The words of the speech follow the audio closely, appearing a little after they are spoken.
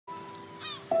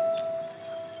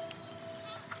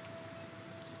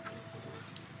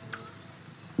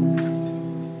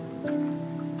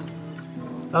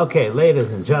Okay,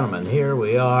 ladies and gentlemen, here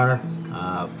we are,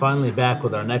 finally back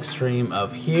with our next stream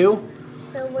of HUE.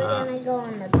 So we're gonna go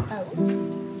on the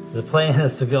boat. The plan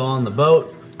is to go on the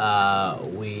boat.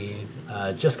 We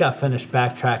just got finished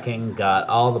backtracking, got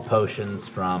all the potions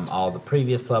from all the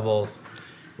previous levels.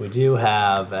 We do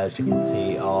have, as you can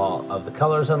see, all of the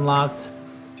colors unlocked,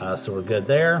 so we're good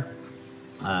there.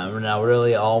 Now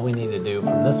really all we need to do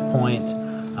from this point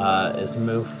is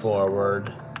move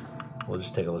forward. We'll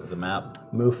just take a look at the map.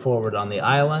 Move forward on the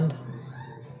island.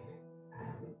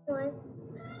 What?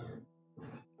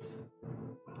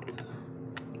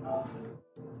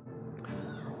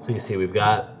 So you see we've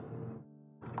got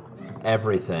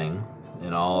everything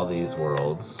in all these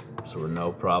worlds, so we're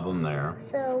no problem there.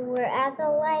 So we're at the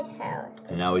lighthouse.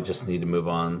 And now we just need to move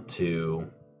on to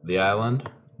the island,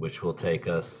 which will take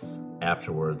us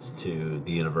afterwards to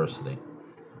the university.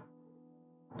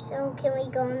 So can we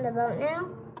go on the boat now?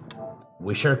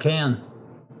 We sure can.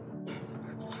 Yes,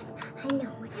 I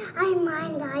know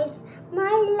it. My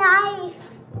life.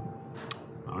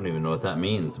 I don't even know what that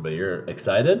means, but you're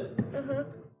excited?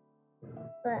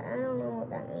 But I don't know what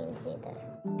that means either.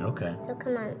 Okay. So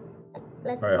come on,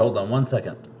 let's. All right, hold on 1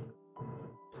 second.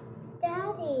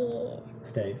 Daddy.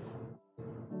 Stace,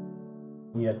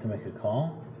 you have to make a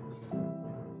call.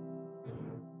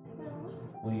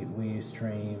 Will you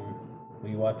stream? Will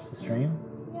you watch the stream?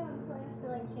 Yeah, I have to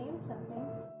like change something.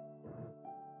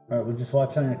 All right, we'll just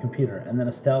watch on your computer, and then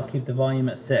Estelle, keep the volume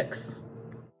at 6.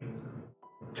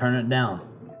 Turn it down.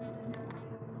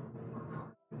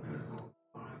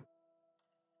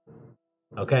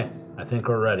 Okay, I think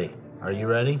we're ready. Are you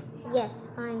ready? Yes,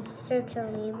 I'm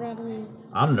certainly ready.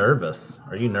 I'm nervous.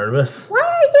 Are you nervous? Why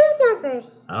are you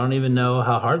nervous? I don't even know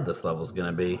how hard this level's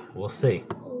gonna be. We'll see.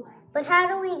 But how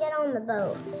do we get on the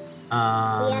boat? We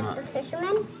asked the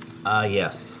fisherman?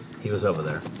 Yes. He was over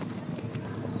there.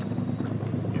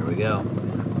 Here we go.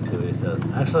 Let's see what he says.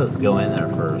 Actually, let's go in there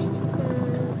first.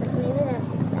 But maybe that's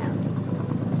his house.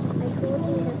 I told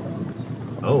you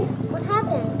that. Oh, What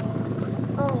happened?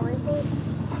 Oh, I think.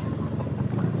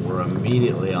 we're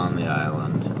immediately on the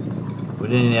island. We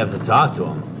didn't even have to talk to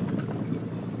him.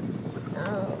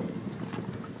 Oh.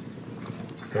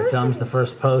 Here comes the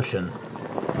first potion.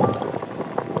 We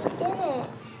did it.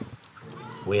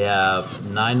 We have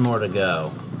 9 more to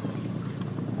go.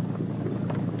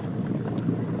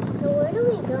 So where do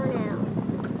we go now?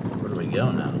 Where do we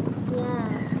go now? Yeah.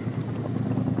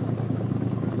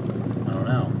 I don't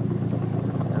know. This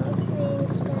is so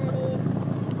strange, Daddy.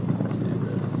 Let's do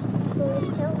this. But we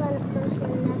still got a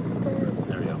potion, that's good.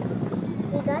 There we go.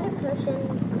 We got a potion,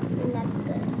 and that's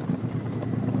good.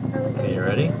 Are we Okay, you gonna-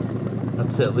 ready?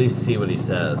 Let's at least see what he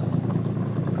says.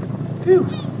 Phew.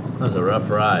 That was a rough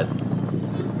ride.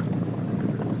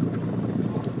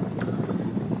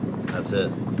 That's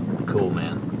it. Cool,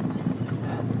 man.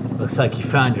 Looks like you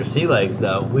found your sea legs,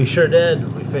 though. We sure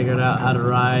did. We figured out how to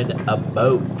ride a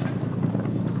boat.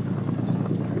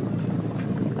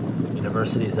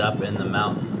 University's up in the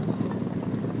mountains.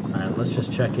 Alright, let's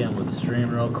just check in with the stream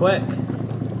real quick.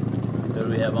 What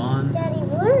do we have on? Daddy,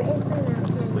 where is the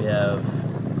mountain? We have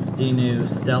Dinu,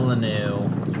 Stella New,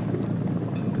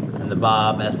 and the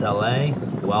Bob SLA.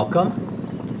 Welcome.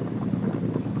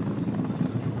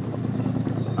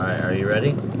 Alright, are you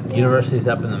ready? University's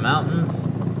up in the mountains.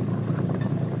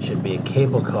 Should be a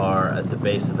cable car at the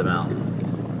base of the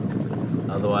mountain.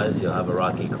 Otherwise, you'll have a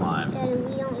rocky climb. Daddy,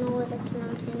 we don't know where this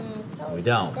mountain is. Oh, We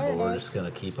don't, there but it we're is. just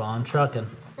gonna keep on trucking.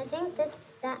 I think that's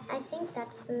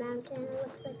the mountain. It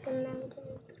looks like a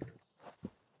mountain.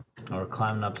 We're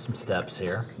climbing up some steps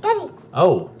here. Daddy,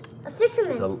 Oh, a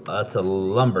fisherman. so that's a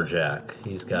lumberjack.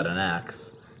 He's got an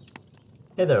axe.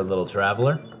 Hey there, little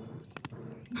traveler.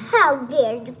 How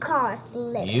dare you call us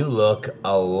little? You look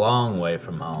a long way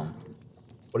from home.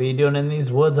 What are you doing in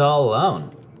these woods all alone?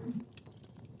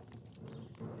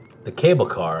 The cable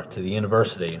car to the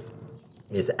university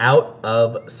is out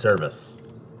of service.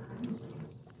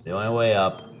 The only way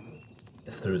up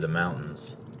is through the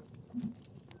mountains.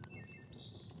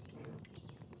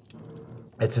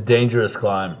 It's a dangerous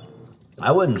climb.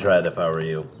 I wouldn't try it if I were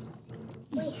you.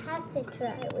 We have to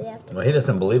try. We have to. Well, he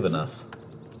doesn't believe in us.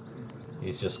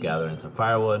 He's just gathering some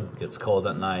firewood. Gets cold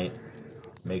at night.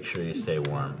 Make sure you stay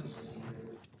warm.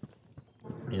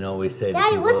 You know, we say to Daddy,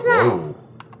 people, what's that? "Ooh,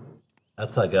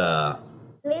 that's like a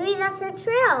Maybe that's a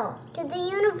trail to the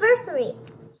university.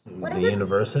 What is the it?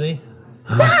 university."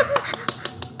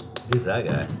 Who's that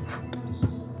guy?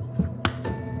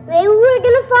 Maybe we're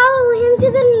gonna follow him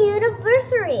to the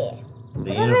university.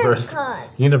 The Whatever it's called.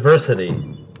 university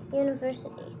University.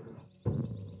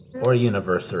 or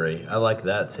university. I like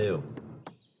that too.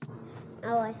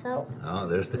 Oh, I felt. Oh,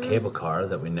 there's the cable car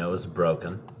that we know is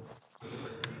broken.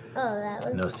 Oh, that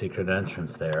was. No secret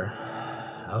entrance there.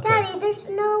 Okay. Daddy, there's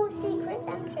no secret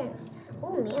entrance.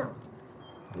 Oh, meow.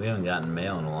 We haven't gotten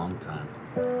mail in a long time.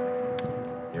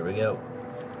 Here we go.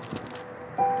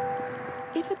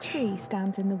 If a tree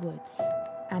stands in the woods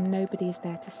and nobody is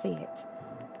there to see it,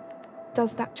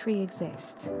 does that tree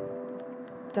exist?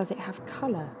 Does it have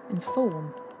colour and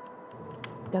form?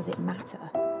 Does it matter?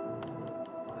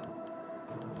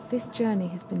 This journey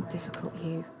has been difficult,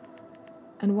 HUE,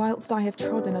 and whilst I have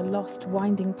trodden a lost,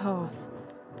 winding path,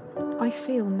 I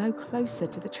feel no closer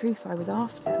to the truth I was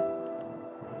after.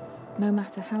 No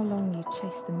matter how long you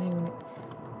chase the moon.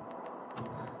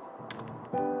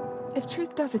 If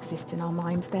truth does exist in our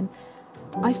minds, then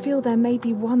I feel there may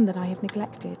be one that I have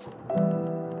neglected.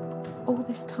 All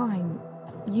this time,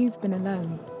 you've been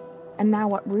alone, and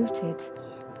now uprooted,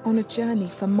 on a journey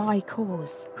for my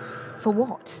cause. For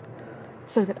what?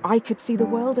 So that I could see the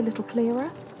world a little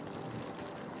clearer?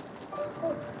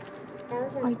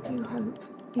 I do hope,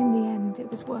 in the end, it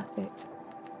was worth it.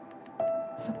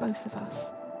 For both of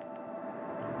us.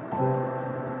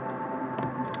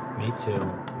 Me too,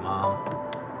 Mom.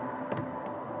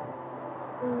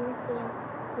 We miss you.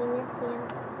 We miss you.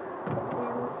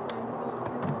 Now we're finally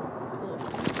coming to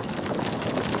you.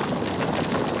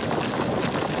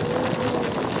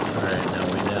 Alright, now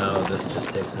we know this just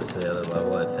takes us to the other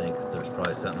level, I think. There's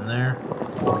probably something there.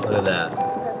 Look at that.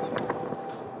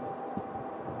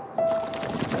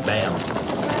 Bam.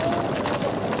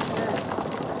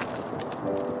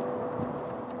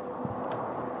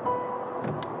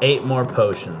 8 more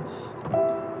potions.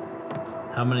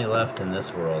 How many left in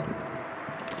this world?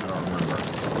 I don't remember.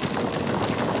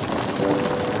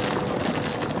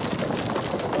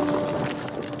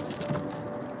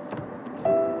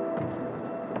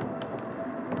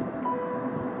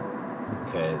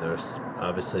 Okay, there's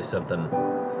obviously something.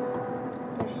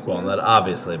 Well, not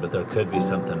obviously, but there could be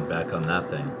something back on that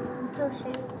thing.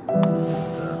 Potion.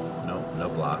 So, no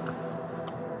blocks.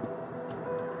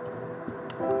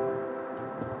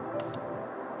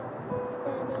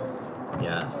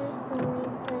 Yes.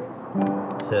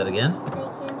 Say that again? I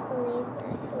can't believe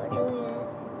this. We're doing it.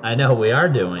 I know, we are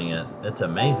doing it. It's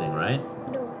amazing, right?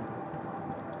 No.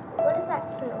 What is that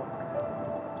smoke?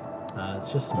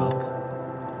 It's just smoke.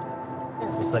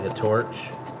 It's like a torch.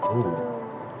 Ooh.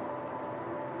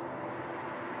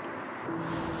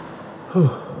 Whew.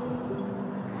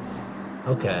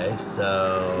 Okay,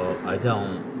 so I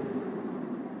don't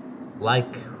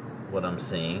like what I'm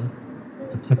seeing.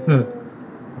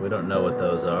 We don't know what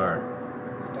those are.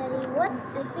 Daddy, what?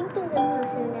 I think there's a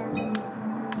potion down there.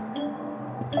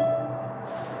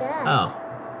 That. Oh,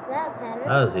 That pattern.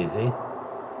 that was easy.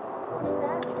 What is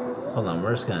that, Daddy? Hold on,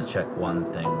 we're just gonna check one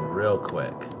thing real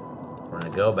quick. We're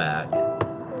gonna go back.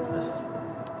 Is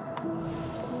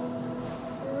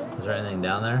there anything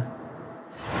down there?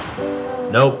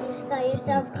 Nope. You just got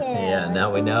yourself killed. Yeah, now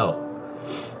we know.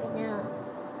 Right now.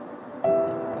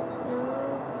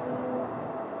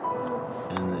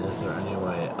 And is there any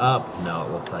way up? No,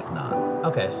 it looks like not.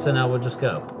 Okay, so now we'll just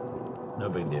go. No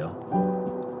big deal.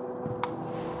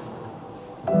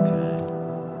 Okay.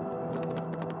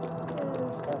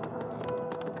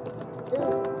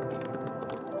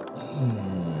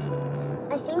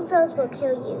 I think those will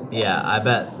kill you. Yeah, I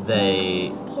bet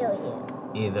they Kill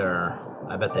you. either...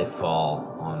 I bet they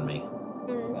fall on me,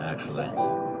 And actually.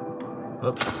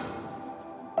 Oops.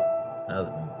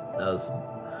 That was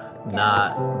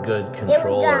not good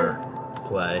controller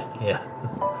play. Yeah.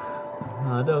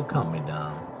 Oh, don't call me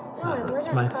dumb. No, That I hurts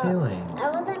wasn't my call- feelings.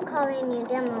 I wasn't calling you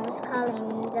dumb. I was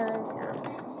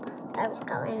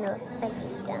calling those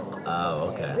speckies dumb.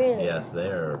 Oh, okay. Rude. Yes,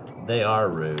 they are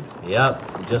rude.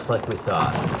 Yep, just like we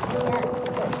thought. Yeah.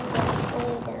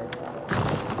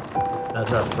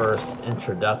 That's our first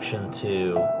introduction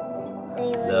to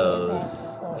They were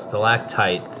those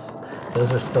stalactites.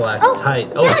 Those are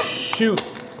stalactite. Oh, shoot!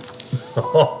 You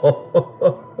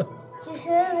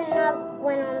should have not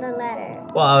went on the ladder.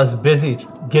 Well, I was busy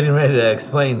getting ready to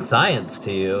explain science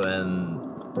to you, and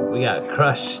we got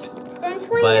crushed Since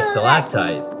we by a know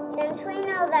stalactite. Since we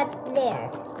know that's there,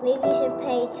 maybe you should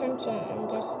pay attention and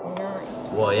just not.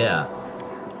 Well, yeah.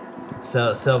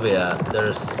 So, Sylvia,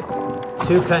 there's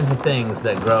 2 kinds of things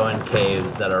that grow in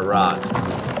caves that are rocks.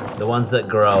 The ones that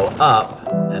grow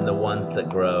up and the ones that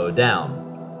grow down.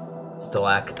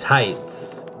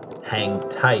 Stalactites hang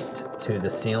tight to the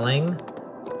ceiling.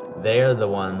 They're the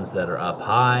ones that are up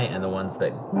high, and the ones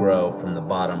that grow from the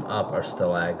bottom up are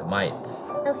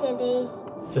stalagmites. Okay, D.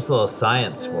 Just a little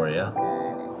science for you,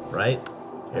 Good. right?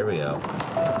 Here we go.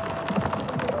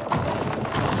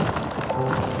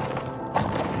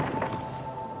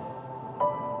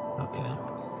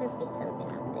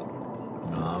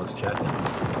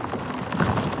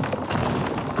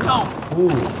 No!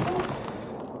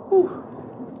 Ooh. Ooh.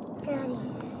 Daddy,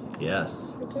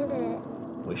 Yes, we did it.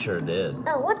 we sure did.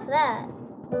 Oh, what's that?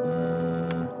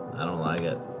 I don't like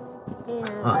it. No,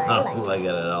 I I don't like it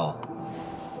at all.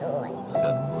 It's good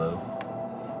and blue.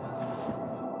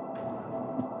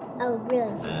 Oh,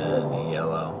 really? And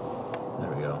yellow. There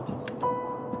we go.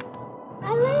 I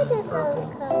like those Purple.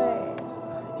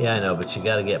 colors. Yeah, I know, but you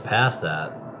gotta get past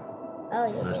that. Oh,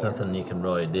 you There's do. nothing you can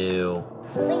really do.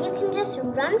 But you can just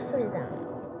run through them.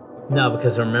 No,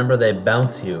 because remember they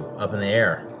bounce you up in the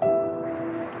air.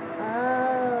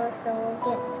 Oh, so we'll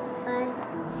get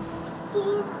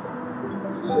spikies.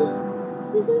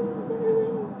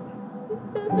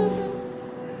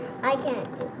 I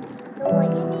can't do. So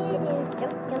what you need to do is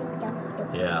jump, jump, jump, jump.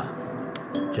 Yeah.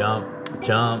 Jump,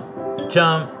 jump,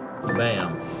 jump. Bam.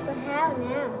 But how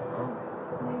now?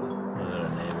 Look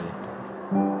at Navy.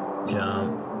 Jump,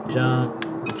 jump,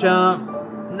 jump.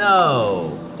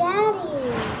 No.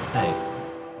 Daddy! Hey,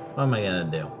 what am I gonna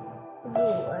do? You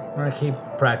are. I'm gonna keep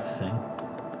practicing.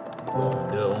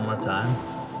 Do it one more time.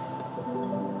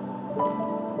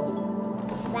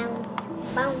 Bounce,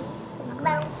 bounce,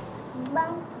 bounce,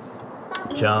 bounce,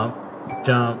 bounce. Jump,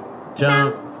 jump,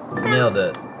 jump. Nailed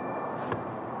it.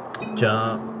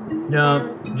 Jump,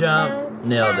 jump, jump.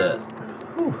 Nailed it.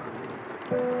 Whew.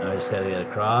 Now I just gotta get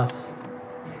across.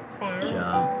 Bounce,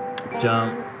 Jump,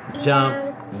 jump, jump.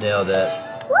 Nailed it.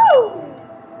 Woo!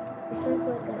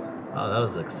 Oh, that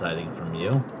was exciting from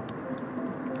you.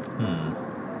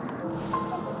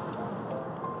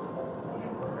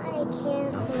 I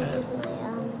can't Okay.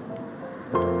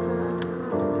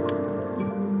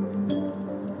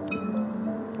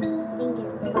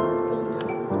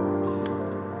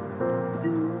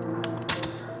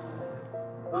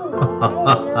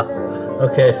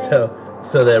 Okay,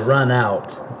 so they run out,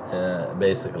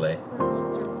 basically.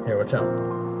 Here, watch out.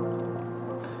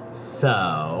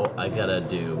 So I gotta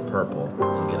do purple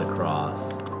and get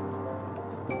across.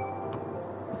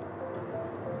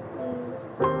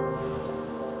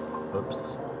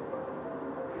 Oops.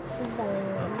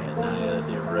 Okay, now I gotta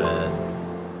do red.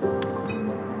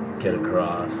 Get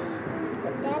across.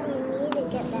 But Daddy, you need to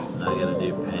get that. Now I gotta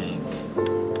do pink.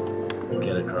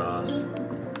 Get across.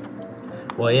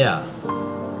 Well, yeah.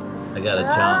 I gotta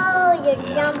jump. Oh, you're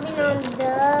Yeah, jumping see? on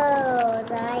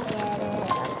those. I get it.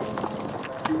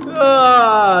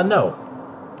 Ah, no.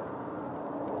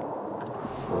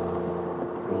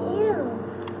 Phew.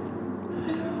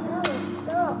 That was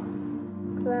so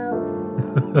close.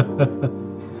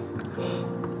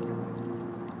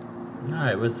 All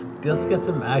right, let's get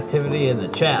some activity in the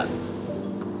chat.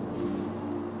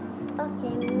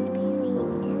 Okay, maybe we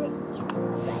did it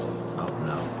right Oh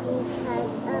no,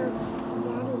 because of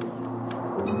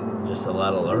Daddy. just a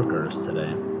lot of lurkers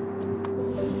today.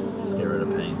 Let's get rid of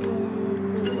pink.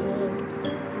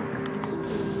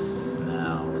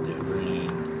 Now we'll do green.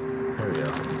 Here we go.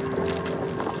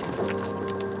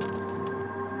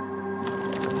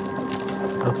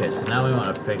 Okay, so now we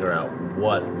want to figure out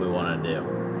what we want to do.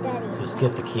 Daddy. Just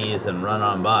get the keys and run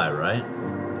on by, right?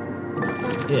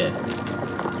 Yeah.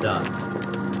 Done.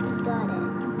 Got it.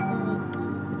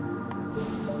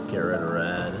 Get rid of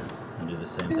red. And do the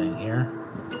same thing here.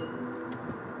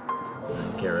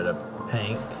 And get rid of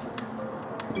pink.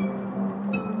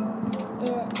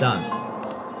 Done.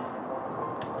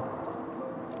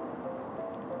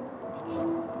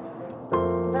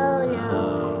 Oh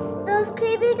no. Those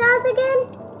creepy guys again?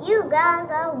 You guys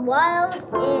are wild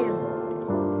animals.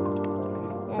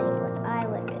 Daddy, what I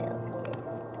would do is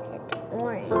hit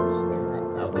orange and let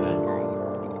those Okay. guys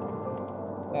go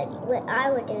down. Daddy, what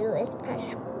I would do is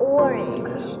press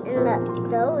orange and let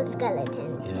those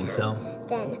skeletons You think down. so?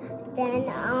 Then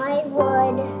I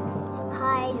would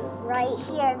hide right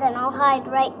here. Then I'll hide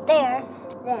right there.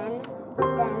 Then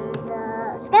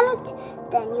the skeleton.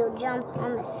 Then you jump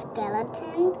on the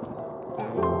skeletons.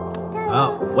 Then.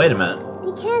 Oh, wait a minute.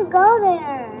 You can't go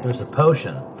there. There's a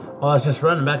potion. Well, I was just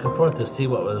running back and forth to see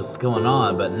what was going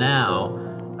on, but now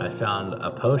I found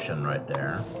a potion right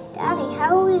there. Daddy,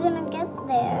 how are we gonna get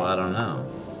there? Well, I don't know.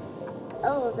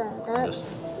 Oh,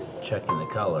 Just checking the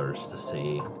colors to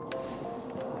see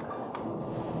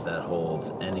if that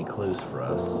holds any clues for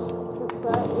us.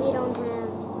 but we don't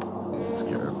have. Let's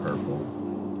get rid of purple.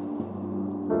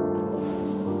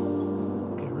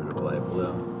 Get rid of light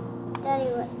blue. Daddy,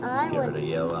 what I Get rid would. of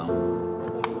yellow.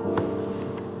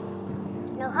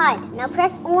 No, hide. Now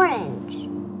press orange.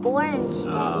 Orange. Daddy.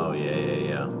 Oh,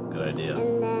 yeah. Good idea.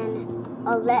 And then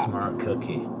I'll let. Smart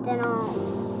cookie. Then I'll.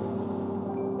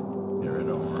 Get rid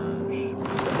of orange. Make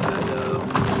that go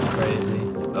crazy.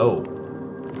 Oh.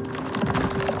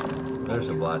 There's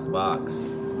a black box.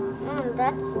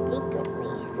 that's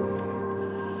secretly.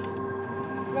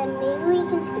 Then maybe we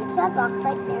can scooch that box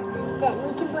right there. Then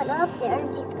we can put it up there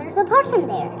and see if there's a person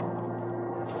there.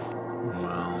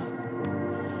 Well,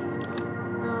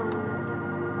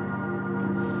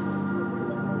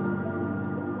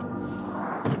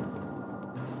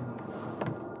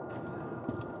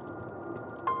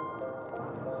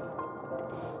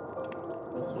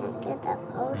 we can't get that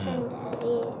potion,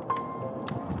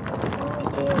 Daddy.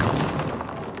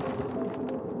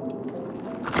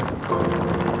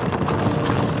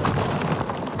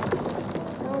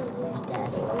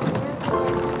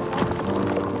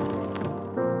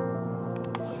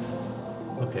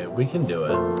 okay, we can do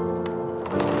it.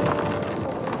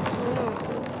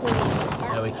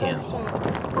 Yeah, we can. Just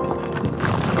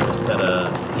gotta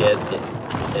get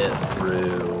it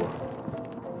through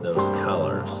those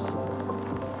colors,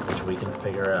 which we can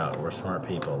figure out. We're smart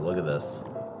people. Look at this.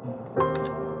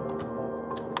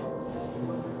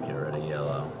 Get rid of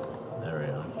yellow. There we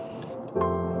go.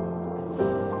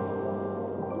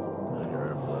 Now get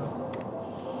rid of blue.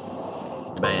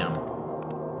 Bam.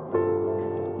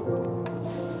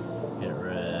 Get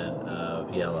rid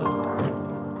of yellow.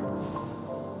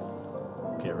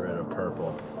 Get rid of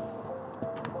purple.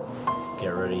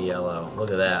 Get rid of yellow.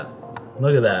 Look at that.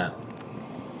 Look at that.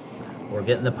 We're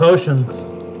getting the potions.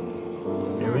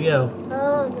 Here we go.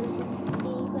 Oh, there's a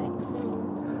secret thing.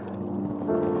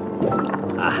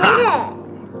 Aha!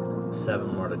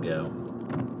 7 more to go.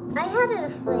 I had a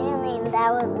feeling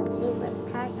that was a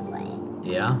secret passageway.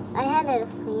 Yeah? I had a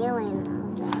feeling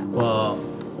of that. Well,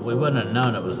 we wouldn't have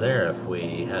known it was there if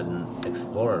we hadn't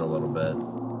explored a little bit.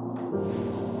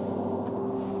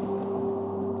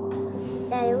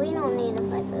 Daddy, we don't need to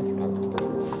fight those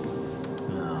skeletons.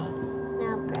 No.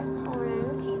 Now press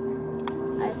orange.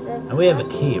 I said And we have a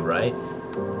press- key, right?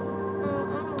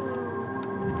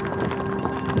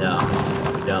 No,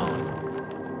 we don't. I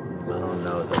don't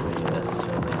know that we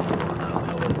necessarily need one. I don't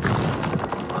know what's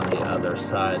on the other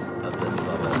side of this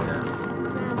level here.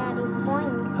 Now, Daddy,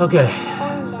 boing. Okay, Boing,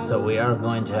 Daddy. so we are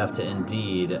going to have to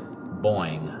indeed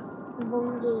boing.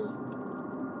 Boingy.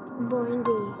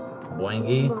 Boingies.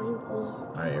 Boingy? Boingy.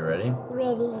 Alright, you ready?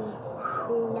 Ready.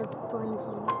 Love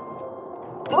boingy.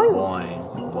 Boing. Boing,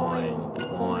 boing,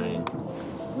 boing.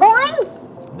 Boing.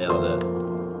 Nailed it. Oh.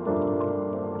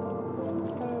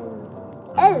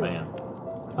 Oh man.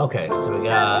 Okay, so we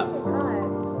got. This is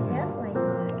hard. This is definitely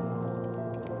hard.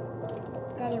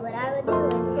 Daddy, what I would do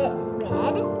is hit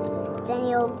red,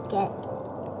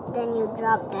 then you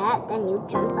drop that, then you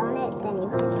jump on it, then you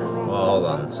hit the red. Well, hold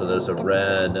on. So there's a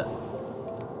red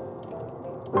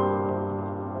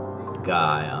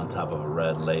guy on top of a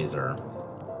red laser.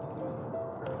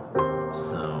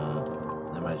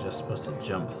 So, am I just supposed to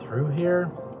jump through here?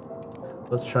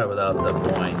 Let's try without the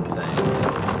boing thing.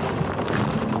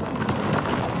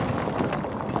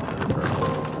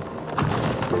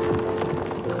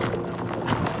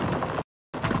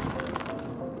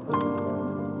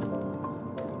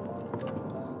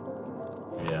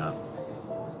 Yeah,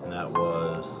 that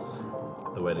was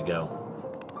the way to go.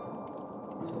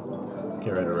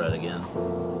 Get rid of red again.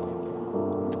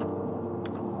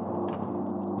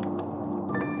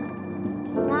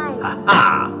 Nice.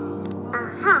 Aha!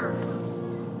 Aha.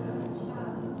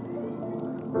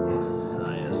 Yes,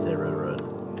 yes, stay red, red.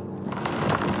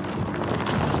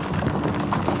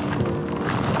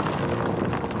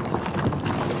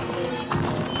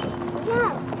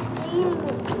 Yes.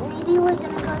 Maybe we're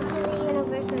gonna go to the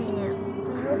university now. I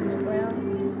hope we will.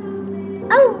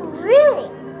 Oh, really?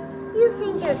 You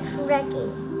think you're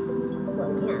trekking?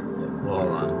 Well, no. Well,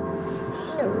 hold on.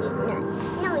 No, you're not.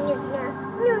 No, you're not.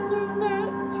 No, you're not.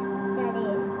 Daddy,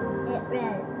 hit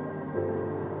red.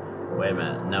 Wait a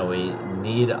minute. No, we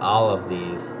need all of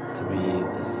these to be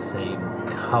the same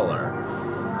color.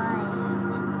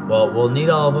 Why? Well, we'll need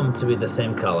all of them to be the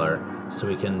same color so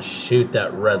we can shoot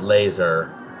that red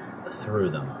laser through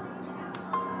them.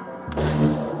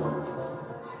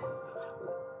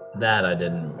 That I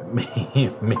didn't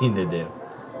mean to do.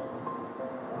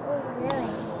 Oh, really?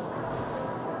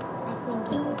 I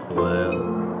think you Blue,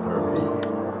 purple.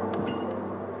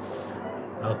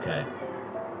 Okay.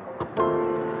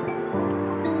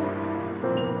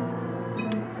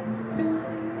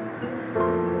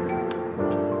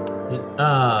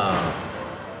 Oh,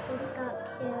 just got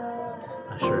killed.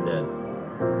 I sure did.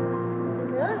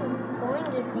 Those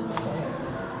boingy things.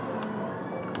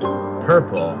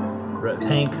 Purple, red,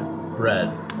 pink, red,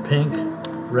 pink,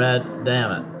 red.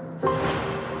 Damn it.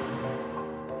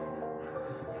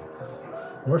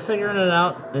 We're figuring it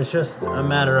out. It's just a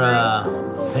matter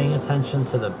of paying attention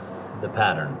to the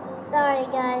pattern. Sorry,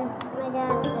 guys. My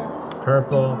dad just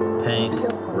Purple, pink,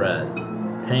 red.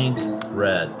 Pink,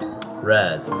 red,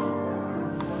 red.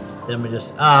 Then we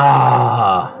just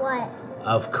What?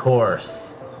 Of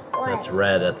course. What? That's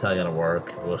red. That's not gonna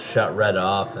work. We'll shut red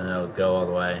off and it'll go all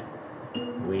the way.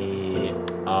 We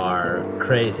are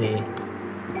crazy.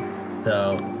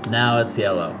 So now it's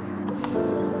yellow.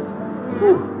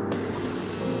 Whew.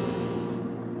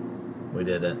 We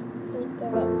did it. We did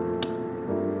it.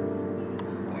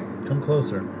 Come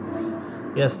closer.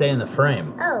 You gotta stay in the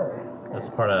frame. Oh. That's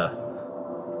part of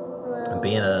Well,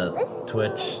 being a this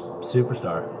Twitch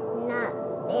superstar. not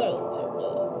very too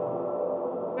good.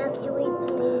 Now can we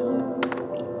please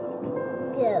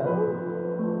go?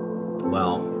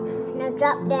 Well, Now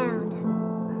drop down.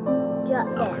 Drop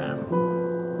down. okay.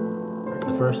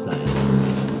 The first thing.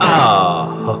 Oh,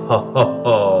 ho, ho, ho,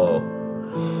 ho.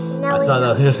 Now I we thought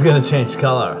that was just gonna change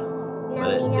color, now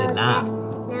but we it know did not.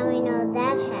 Now we know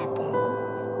that happens.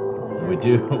 We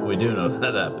do know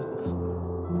that happens.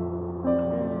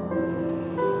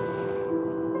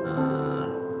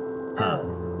 Huh.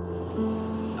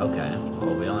 Okay.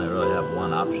 Well, we only really have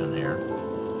one option here.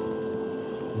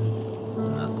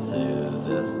 Let's do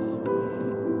this.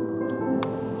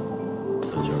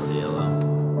 Switch over to yellow.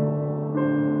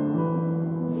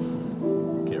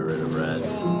 Get rid of red.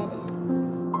 Red.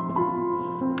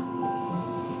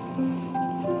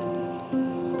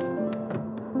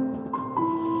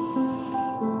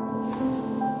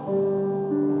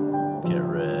 Get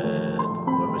rid.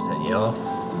 What was that? Yellow.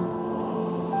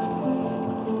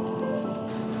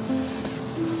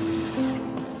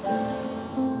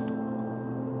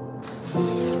 We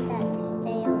need that to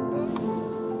stay open.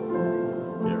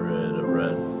 Get rid of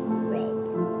red. Red.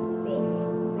 Red.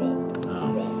 Red. Oh,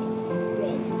 Red.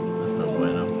 Red. that's no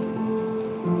bueno.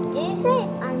 Did you say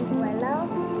umbrella?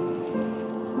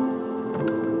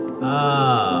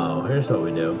 Oh, here's what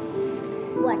we do.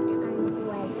 What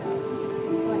umbrella?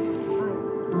 What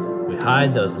umbrella? We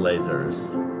hide those lasers,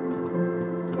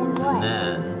 Then what? and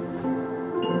then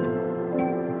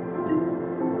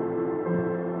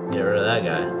get rid of that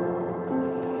guy.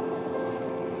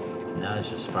 Now he's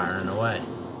just firing away.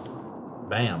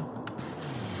 Bam.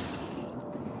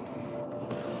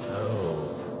 Oh.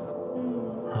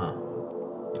 Huh.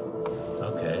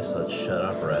 Okay, so let's shut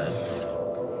off red.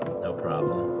 No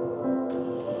problem.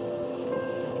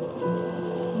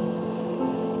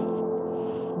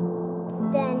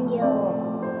 Then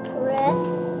you'll press.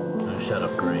 Now shut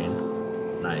off green.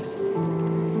 Nice.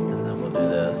 And then we'll do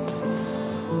this.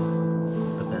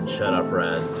 But then shut off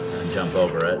red and jump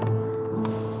over it.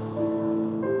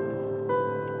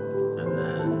 And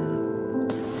then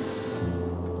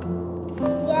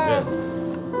Yes.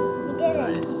 We did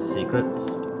it. nice secrets.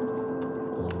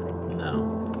 No,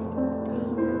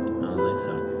 I don't think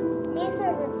so. See if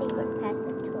there's a secret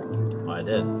passageway. Oh, I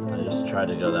did. I just tried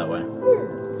to go that way.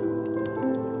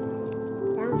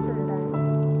 Found something.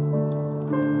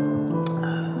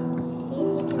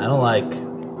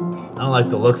 I don't like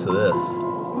the looks of this. Me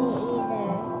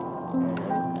either.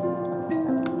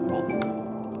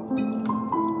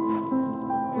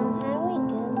 Now how do we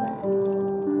do that?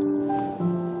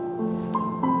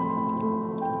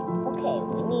 Okay,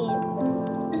 we need this.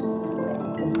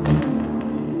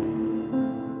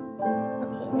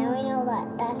 Okay, now we know that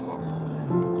happens.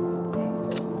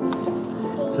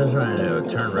 So I was trying to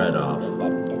turn red off.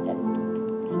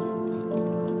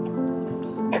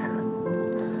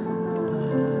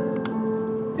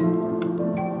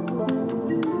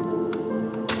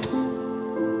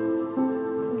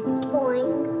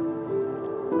 Boing.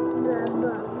 Blah,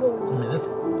 blah, I boom. mean,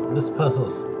 this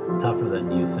puzzle's tougher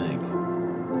than you think.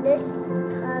 This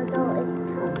puzzle is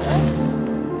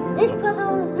tougher. This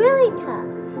puzzle is really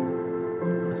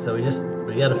tough. So we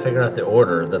got to figure out the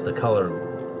order that the color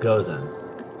goes in.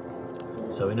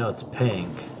 So we know it's pink,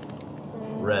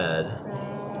 red.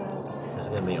 It's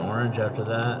gonna be orange after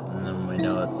that, and then we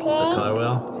know it's the Pink. color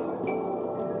wheel.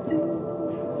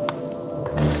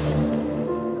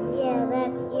 Yeah,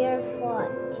 that's your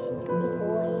fault, Tipsy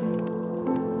boy.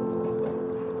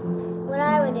 What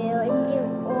I would do is do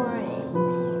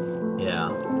orange. Yeah,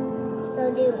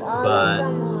 So do all But-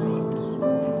 of them orange.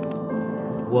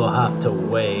 we'll have to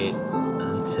wait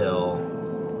until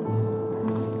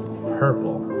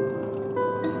purple,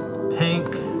 pink,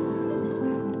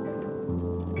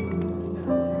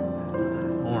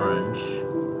 orange,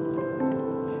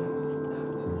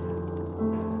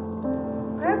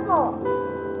 Purple.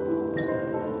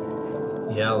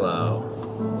 yellow,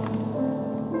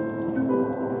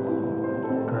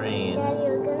 green. Daddy,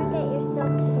 you're gonna get yourself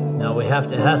killed. No, we have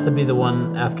to. It has to be the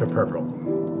one after purple.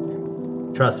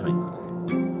 Trust me.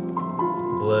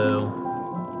 Blue.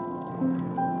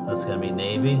 That's It's gonna be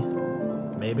navy,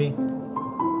 maybe?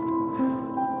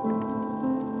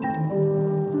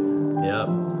 Yep.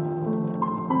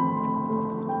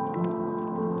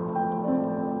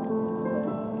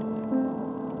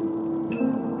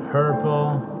 Purple.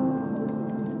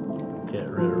 Get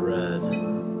rid of red.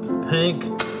 Pink.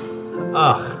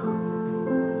 Ugh.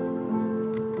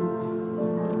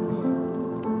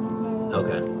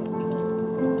 Okay.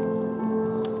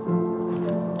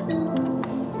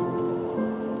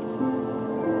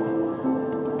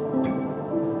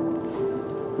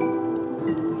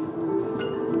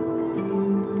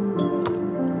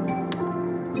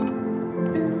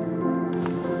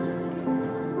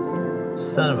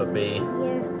 Son of a bee.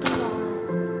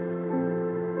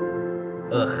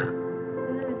 Ugh.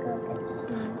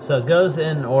 So it goes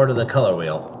in order the color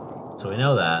wheel. So we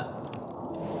know that.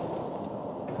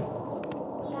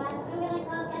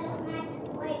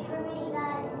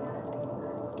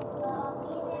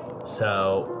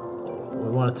 So we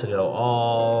want it to go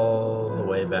all the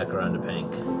way back around to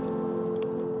pink.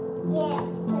 Yeah.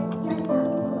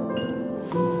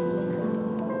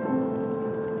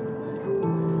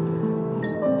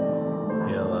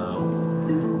 Yellow,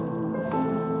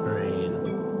 green,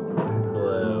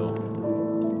 blue,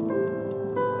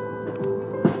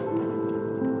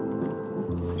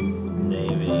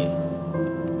 navy,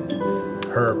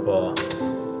 purple.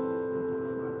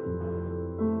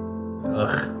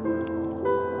 Ugh.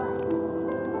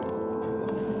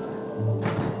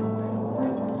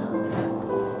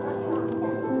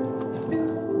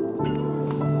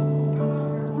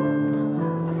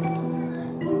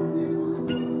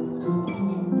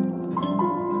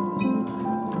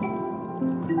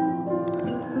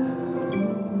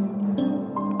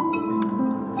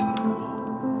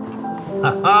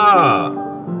 Ha-ha!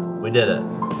 We did it.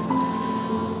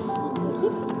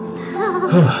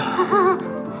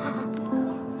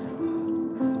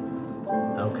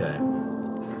 Okay.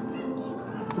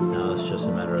 Now it's just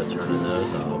a matter of turning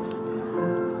those off.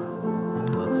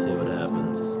 Let's see what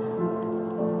happens.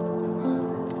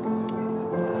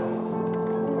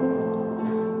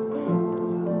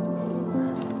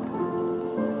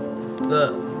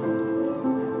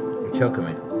 You're choking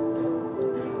me.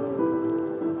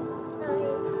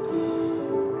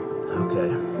 Okay.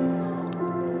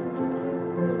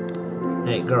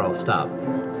 Hey, girl, stop.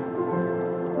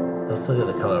 Let's look at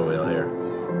the color wheel here.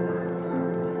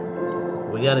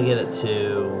 We gotta get it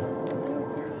to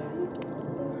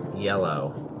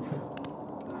yellow.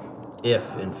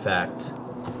 If, in fact,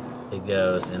 it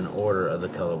goes in order of the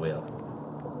color wheel.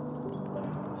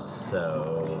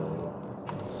 So...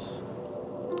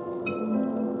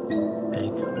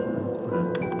 pink.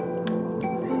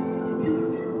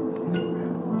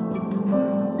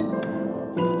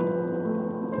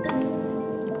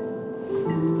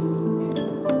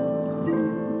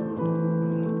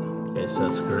 So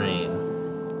it's green.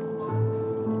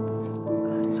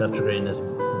 So after green is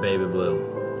baby blue.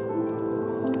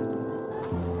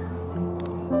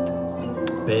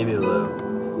 Baby blue.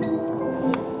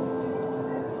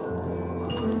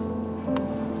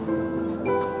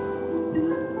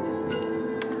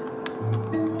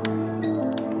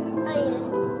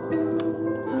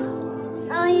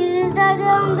 Oh, you just dug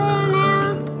down there now?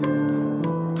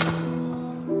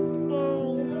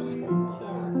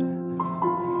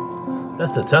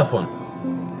 That's a tough one.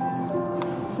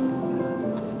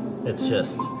 It's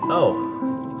just, oh,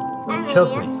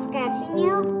 choke me. Scratching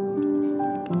you?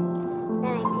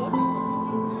 That I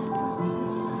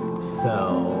did. So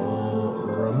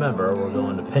remember, we're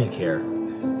going to pink here.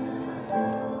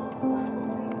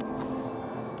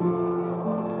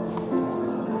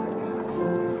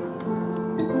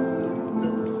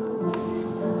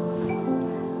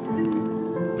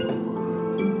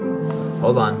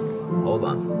 Hold on, hold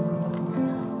on.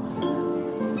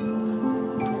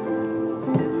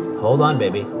 Hold on,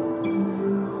 baby.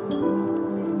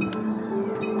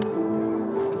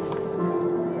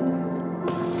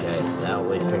 Okay, now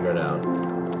we figure it out.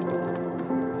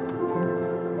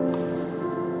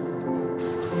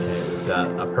 Okay, we've got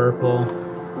a purple,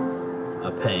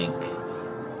 a pink,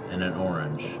 and an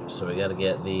orange. So we gotta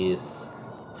get these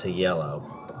to yellow.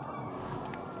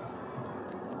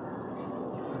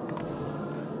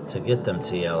 To get them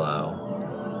to yellow,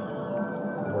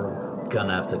 we're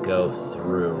gonna have to go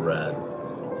through red.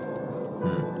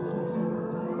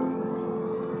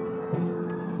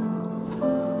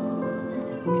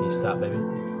 Can you stop, baby?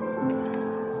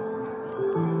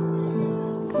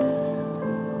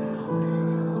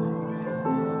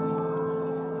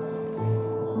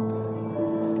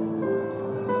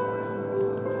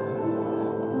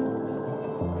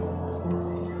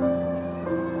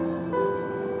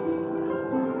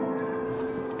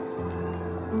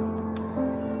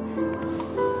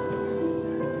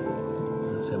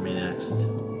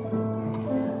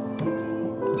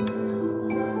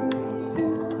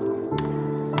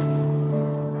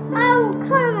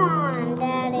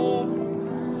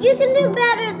 You can do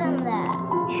better than that.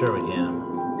 Sure we can.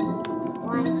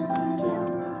 1, 2,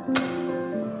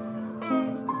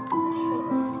 and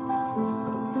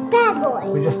 3. Bad boy.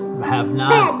 We just have Bad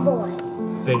not boy.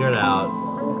 figured out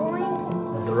I'm going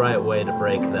to. the right way to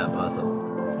break that puzzle.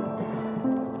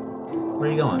 Where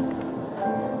are you going?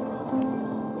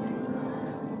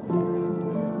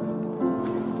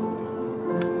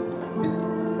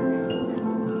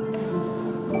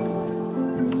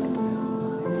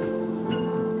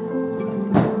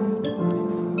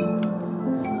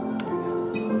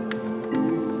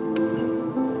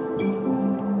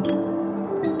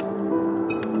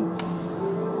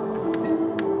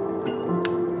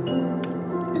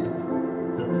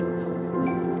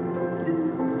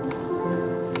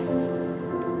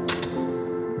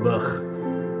 Ugh.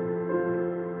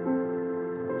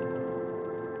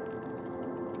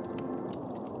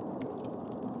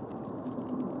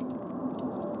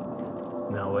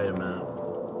 No, wait a minute.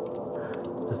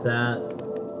 Is that...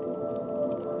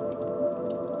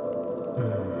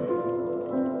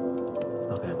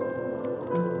 Okay.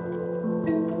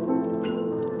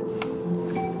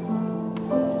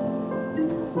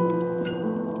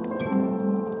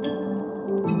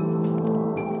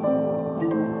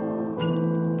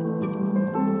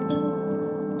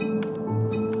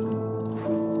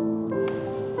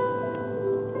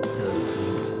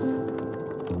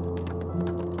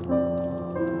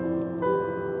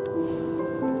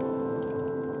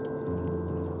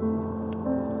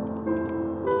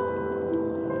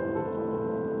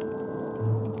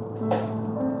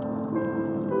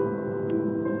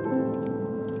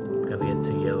 Gotta get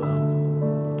to yellow.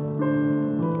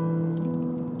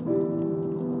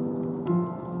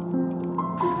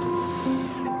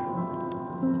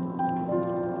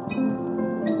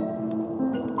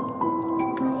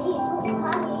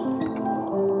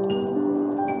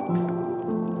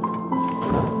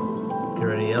 You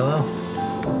ready, yellow?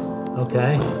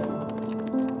 Okay.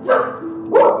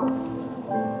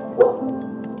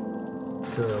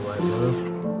 To the light blue.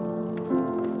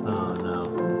 Oh no.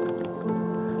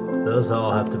 Those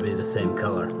all have to be the same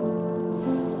color. You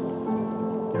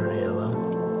ready, yellow?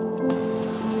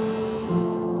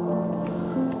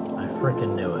 I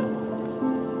frickin' knew it.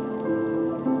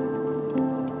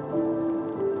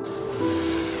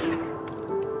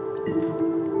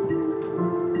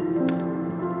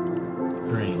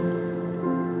 Green.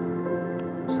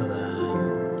 So then...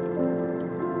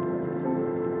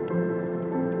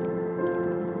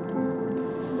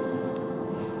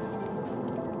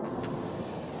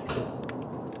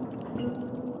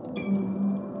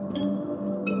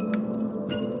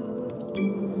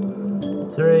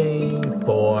 Three,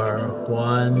 4,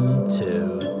 1,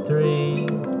 2, 3,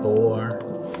 4.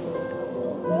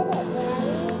 Did it,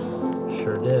 Daddy?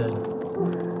 Sure did.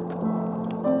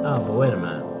 Oh, but wait a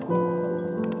minute.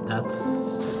 That's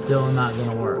still not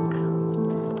gonna work.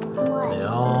 They What?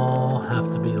 all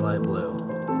have to be light blue.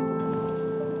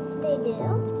 They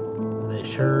do? They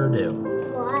sure do.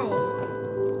 Why?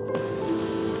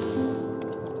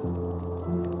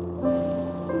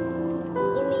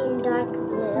 You mean dark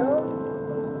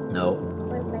blue? Nope.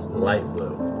 Or like Light blue.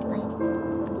 light blue?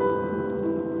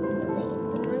 Like, I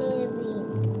want it to be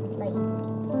like.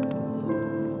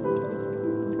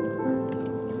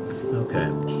 Okay.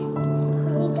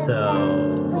 We got So...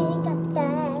 that, we got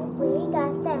that, we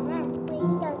got that, we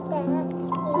got that, we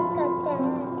got that,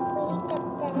 we got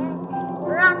that.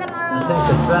 Rock and I roll! think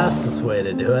the fastest way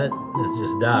to do it is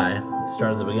just die.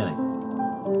 Start at the beginning.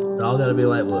 It's all gotta be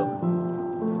light blue.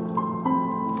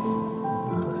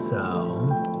 So,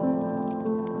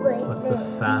 what's the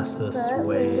fastest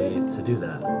way to do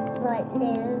that?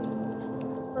 Footloose,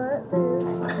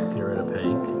 footloose, Get rid of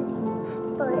pink.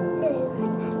 footloose,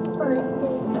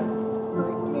 footloose,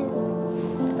 footloose,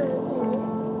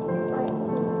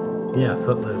 footloose. Yeah,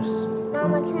 footloose.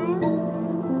 Mama, can I have some?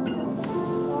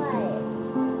 What?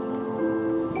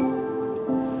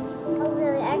 Oh,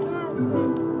 really? I can have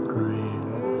some. Green.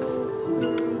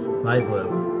 Light blue.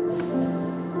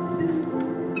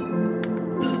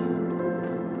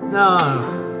 No.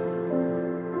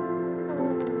 Oh,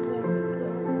 yes,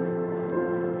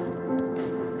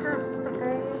 yes.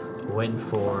 Pastors. Waiting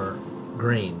for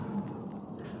green.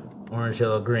 Orange,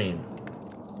 yellow, green.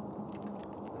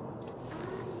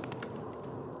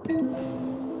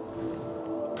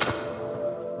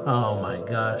 Oh my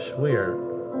gosh, we're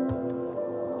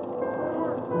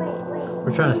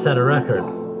trying to set a record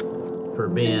for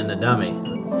being a dummy.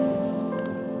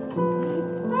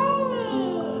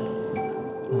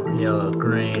 Yellow,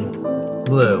 green,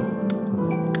 blue.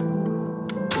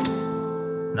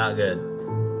 Not good.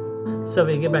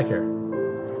 Sylvia, get back here.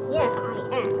 Yeah,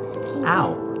 I am.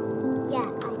 Ow.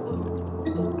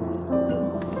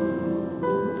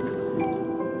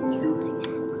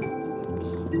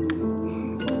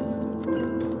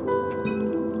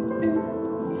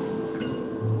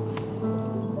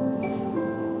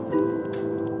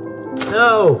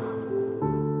 No.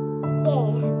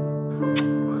 Yeah.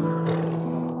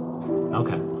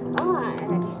 Okay. Hard.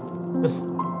 Just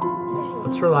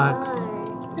let's relax.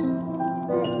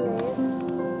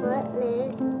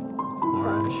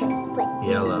 Orange,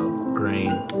 yellow,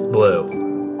 green, blue.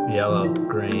 Yellow,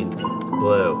 green,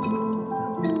 blue.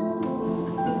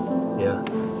 Yeah.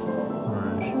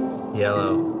 Orange,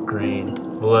 yellow, green,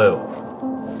 blue.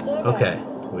 Okay,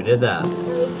 we did that. Do we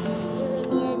need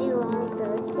to do all of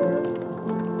those blue?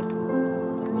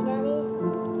 Daddy?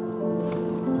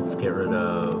 Let's get rid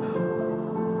of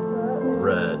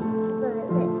red.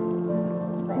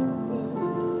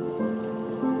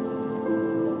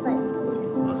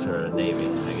 Let's get rid of navy,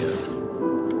 I guess.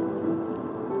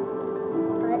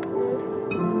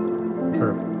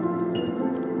 Purple.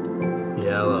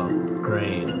 Yellow,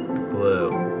 green, blue,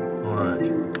 orange.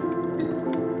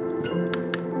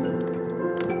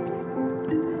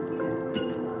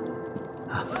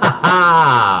 Ha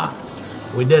ha!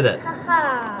 We did it.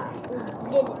 Haha! We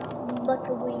did it.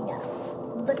 Butterina.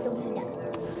 Butterina.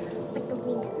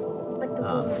 Butterina.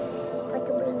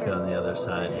 Butterina. Get on the other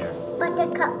side here.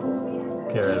 Buttercup.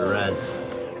 Get rid of red.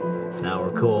 Now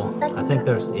we're cool. I think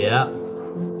there's, yeah.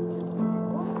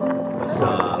 We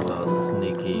saw a little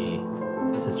sneaky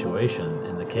situation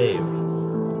in the cave.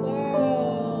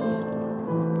 Yay.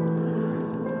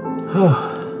 Go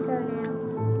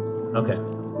now. Okay.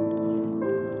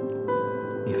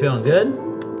 You feeling good?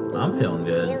 I'm feeling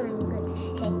good. Feeling good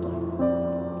shaking.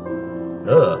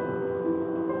 Ugh.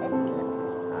 This looks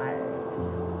hard.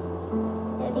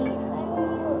 Daddy, if I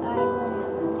were you, I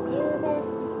wouldn't do this.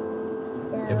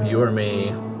 So, If you were me,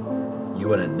 you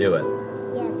wouldn't do it.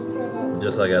 yeah, because it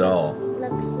Just like at all.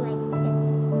 looks like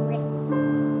it's written.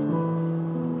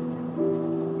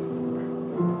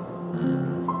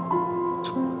 Mm.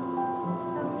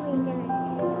 How are we gonna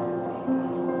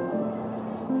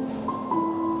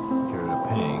Get rid of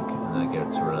pink, and that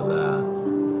gets rid of that.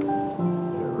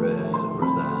 Get red,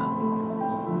 where's that?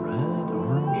 Red,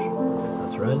 orange?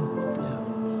 That's red? Yeah.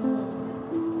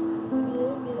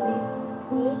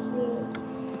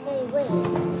 Hey, wait.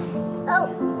 Oh,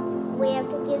 we have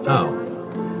to do that Oh.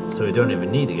 on. So we don't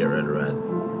even need to get rid of red.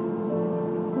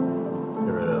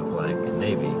 Get rid of, like,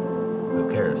 navy. Who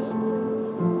cares?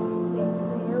 Red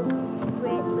blue,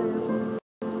 red blue,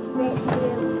 red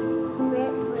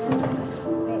blue,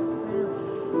 red blue,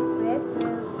 red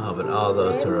blue. Oh, but all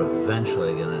those are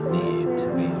eventually going to need to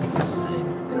be the same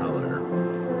color.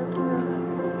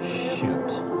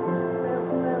 Shoot.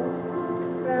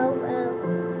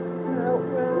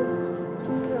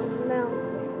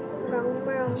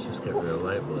 Let's just get rid of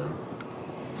light blue.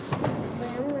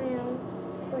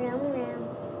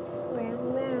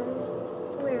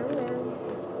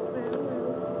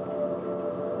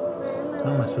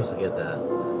 How am I supposed to get that?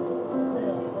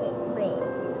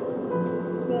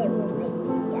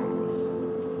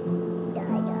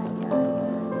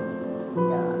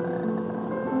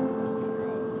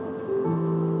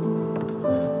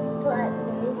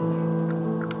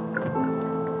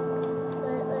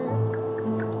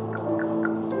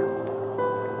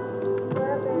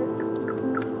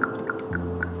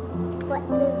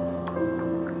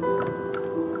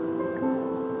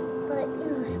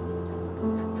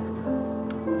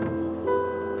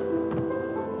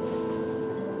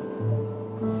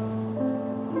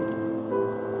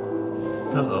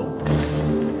 Uh-oh.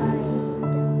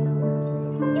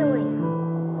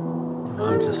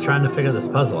 I'm just trying to figure this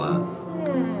puzzle out.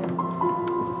 Then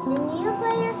you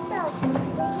by yourself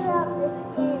figure out this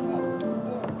game that you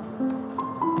do.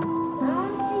 I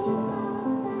want to see you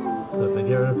So if I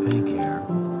get rid of pink here.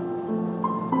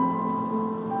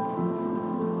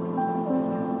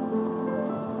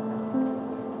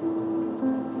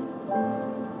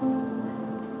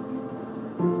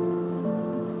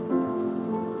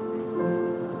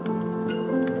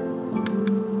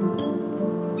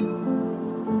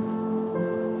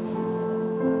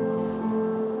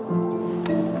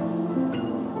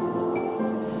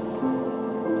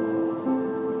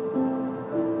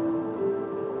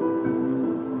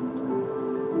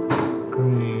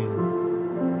 Green.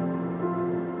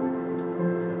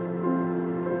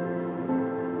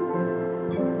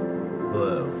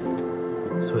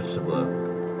 Blue. Switch to blue.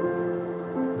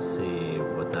 Let's see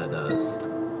what that does.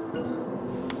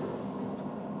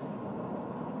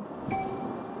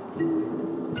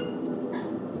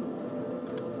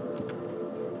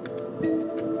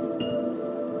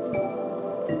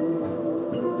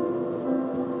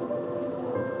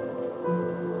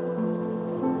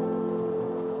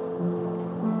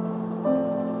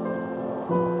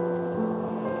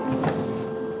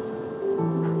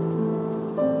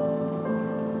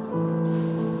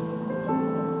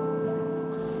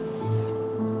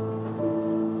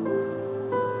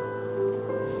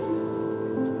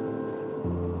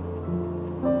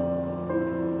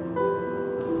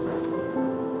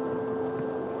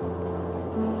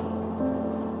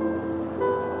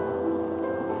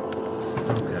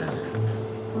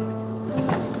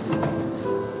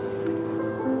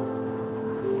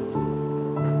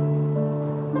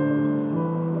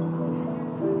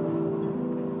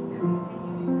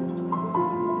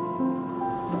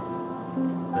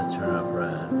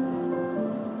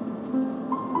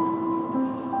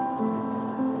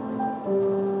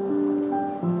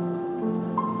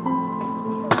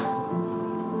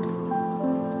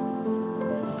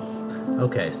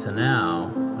 Okay, so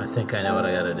now I think I know what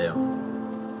I gotta do.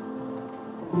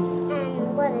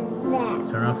 And what is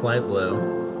that? Turn off light blue.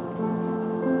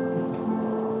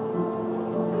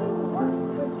 What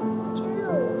would you do?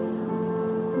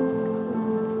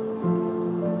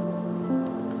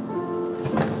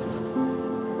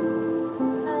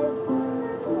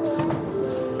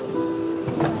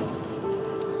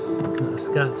 There's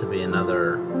got to be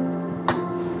another.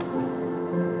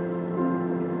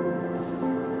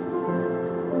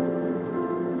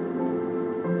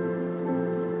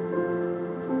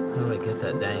 How do I get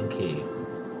that dang key?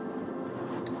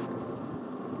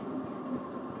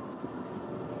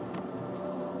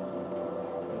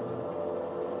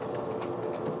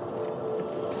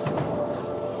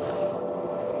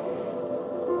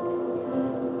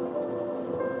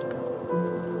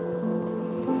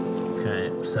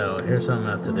 Okay, so here's what I'm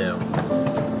gonna have to do.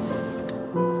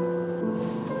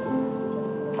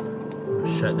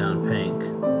 Shut down pink.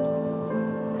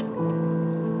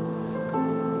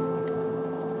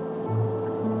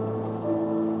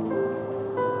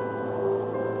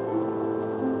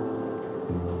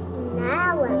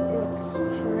 Now it looks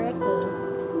tricky.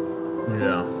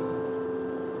 Yeah.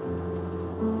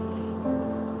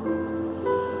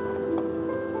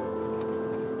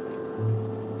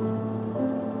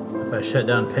 If I shut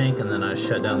down pink and then I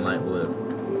shut down light blue.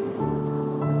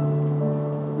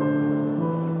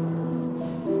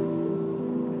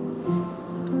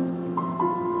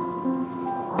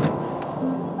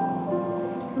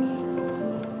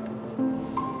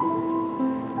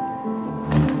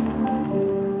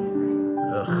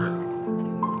 Ugh.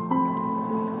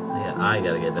 Yeah, I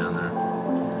gotta get down there.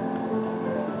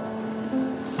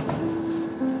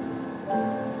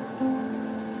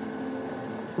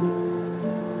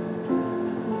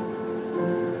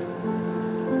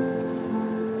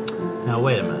 Now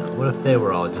wait a minute, what if they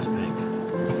were all just pink?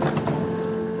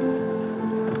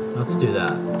 Let's do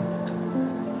that.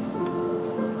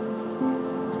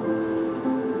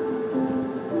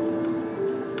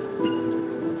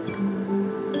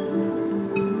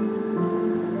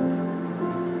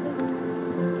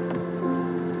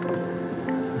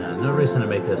 Yeah, no reason to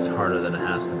make this harder than it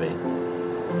has to be.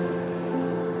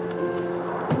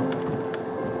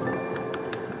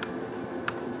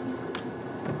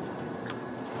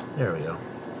 There we go.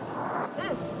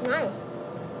 Nice.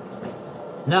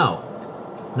 No,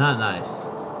 not nice.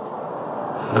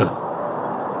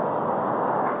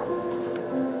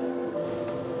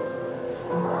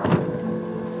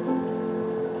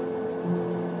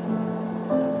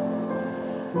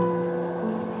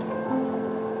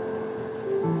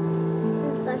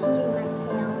 I'm busting my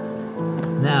tail.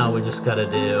 Now we just gotta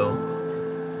do.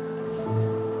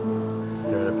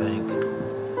 Get rid of pink.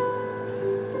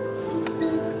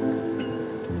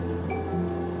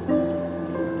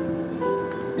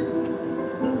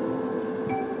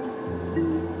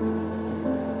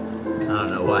 I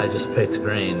don't know why I just picked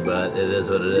green, but it is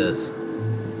what it is.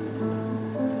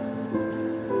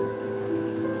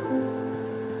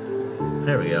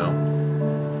 There we go.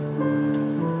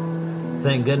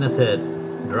 Thank goodness it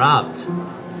dropped.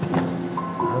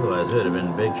 Otherwise, we would have been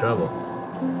in big trouble.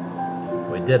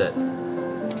 We did it.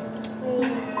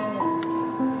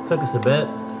 Took us a bit,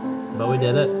 but we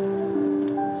did it.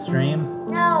 Stream.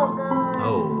 No, God.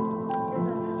 Oh,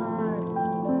 This is hard.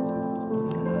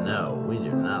 no, we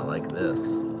do not like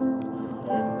this.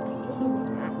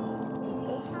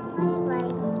 Like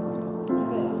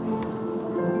this.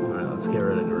 Alright, let's get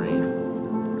rid of green.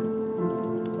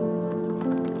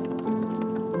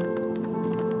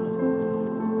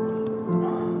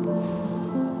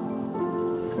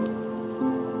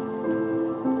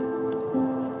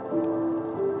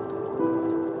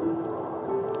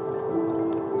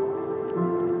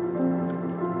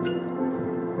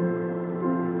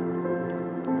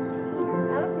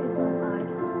 That wasn't so hard.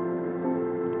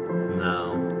 No,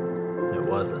 it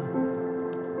wasn't.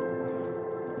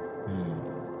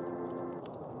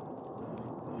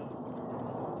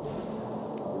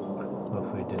 What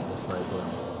if we did this light blue?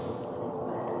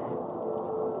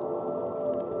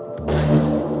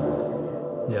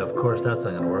 Yeah, of course that's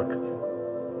not gonna work.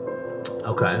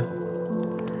 Okay.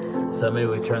 So maybe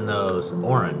we turn those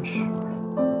orange.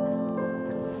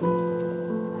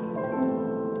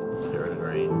 Let's get rid of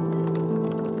green.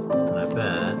 And I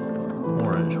bet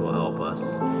orange will help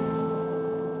us.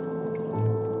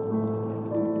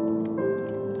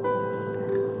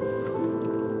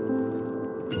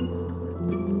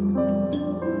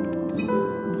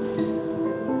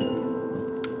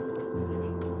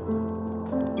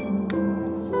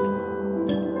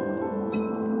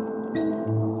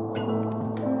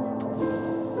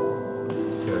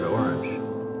 Get rid of orange.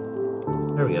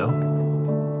 There we go.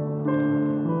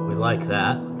 We like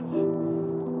that.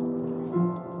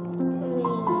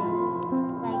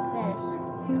 Like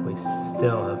this. We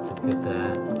still have to get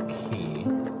that key.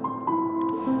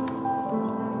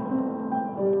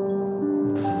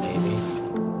 Maybe.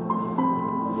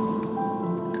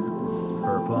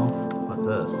 Purple. What's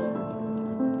this?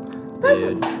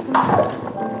 Dude.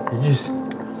 Did you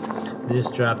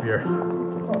just drop your...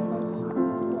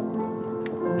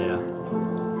 Yeah.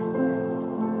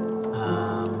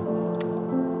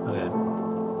 Okay.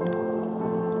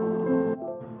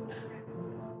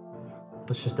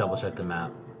 Let's just double check the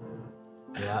map.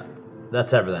 Yeah,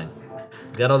 that's everything.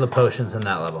 Got all the potions in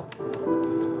that level.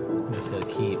 We just gotta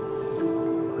keep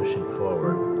pushing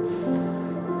forward.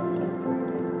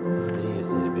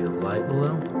 These need to be light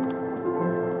blue.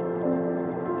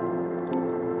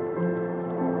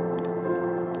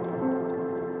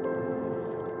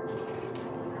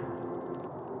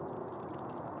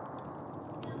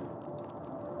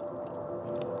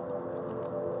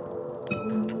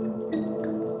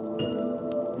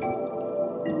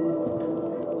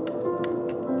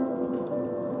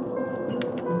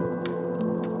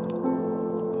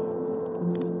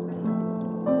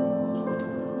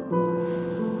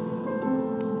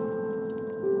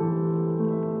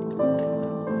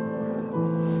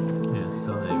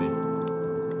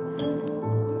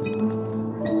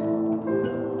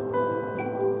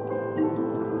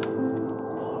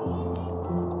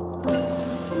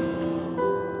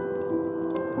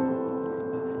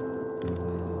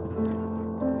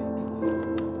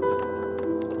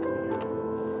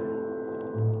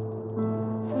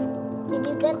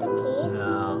 Get the key?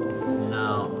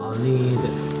 No, I'll need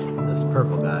this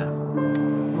purple guy.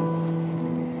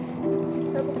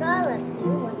 Purple guy, let's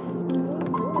see what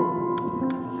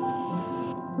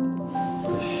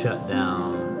To shut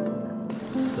down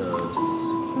those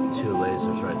two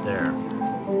lasers right there.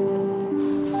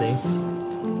 See?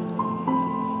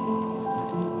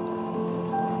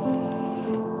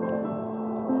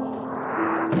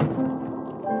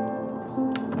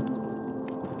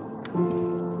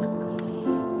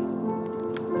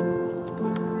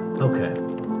 Okay.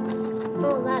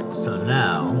 Oh, that's So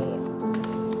now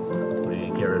we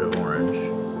get rid of orange.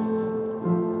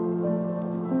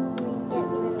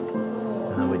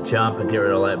 And then we jump and get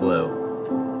rid of light blue.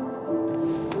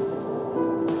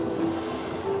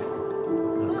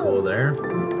 Cool there.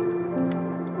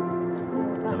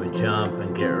 Then we jump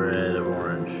and get rid of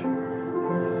orange.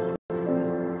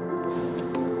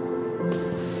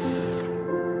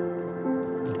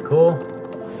 Cool.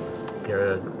 Get rid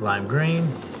of lime green.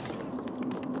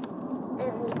 And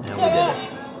we And we did did it. it.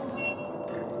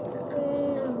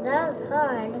 That was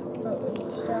hard, but we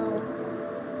still.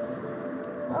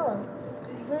 Oh.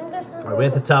 I guess Are we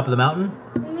at the top of the mountain?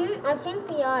 I think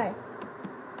we are.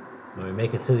 Did we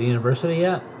make it to the university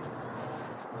yet?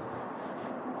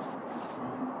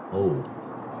 Oh.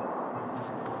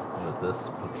 What is this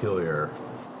peculiar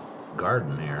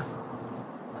garden here?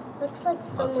 Looks like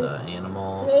Lots someone. of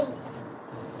animals.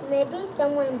 Maybe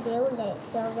someone built it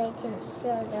so they can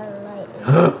share their light.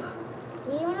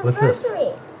 The What's this?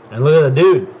 university. And look at the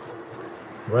dude.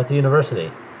 We're at the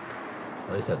university.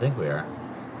 At least I think we are.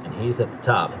 And he's at the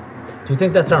top. Do you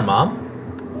think that's our mom?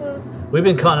 Yeah. We've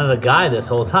been calling it a guy this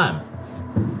whole time.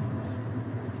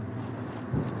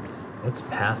 What's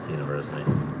past the university?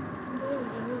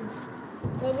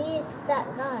 Maybe it's that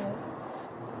guy.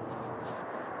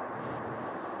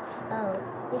 Oh,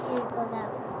 we can't go that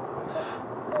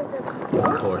way.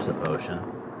 Of course, a potion.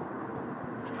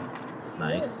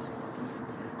 Nice.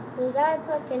 We got a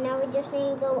potion. Now we just need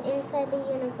to go inside the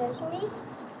university.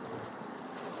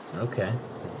 Okay.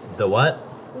 The what?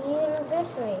 The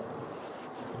university.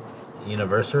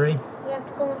 University? We have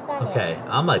to go inside Okay,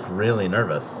 I'm like really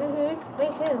nervous. it. Me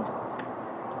too.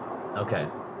 Okay.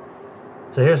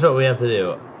 So here's what we have to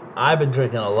do. I've been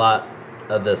drinking a lot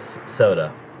of this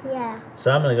soda. Yeah.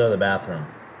 So I'm going to go to the bathroom.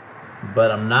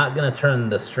 But I'm not going to turn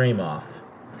the stream off.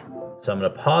 So I'm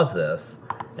going to pause this,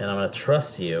 and I'm going to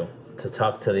trust you to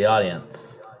talk to the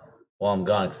audience while I'm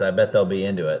gone, because I bet they'll be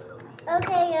into it.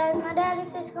 Okay, guys, my dad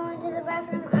is just going to the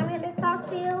bathroom. I'm going to talk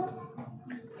to you.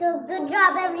 So good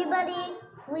job, everybody.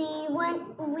 We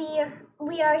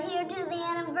are here to the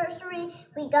anniversary.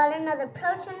 We got another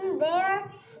potion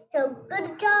there. So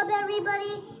good job,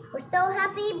 everybody. We're so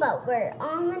happy, but we're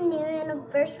on the new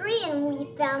anniversary, and we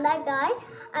found that guy.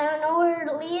 I don't know where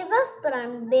to leave us, but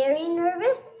I'm very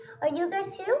nervous. Are you guys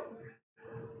too?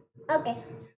 Okay.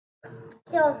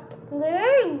 So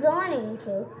we're going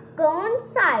to go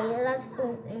inside. Let's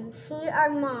go and see our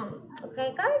mom.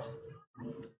 Okay, guys?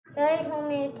 Daddy told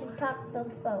me to talk to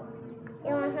those folks.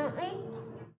 You want to help me?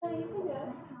 So you can do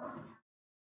it.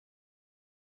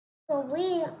 So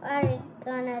we are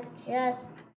gonna just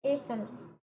do some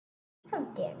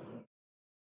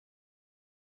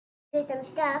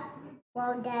stuff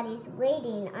while Daddy's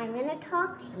waiting. I'm gonna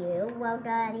talk to you while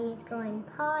Daddy's going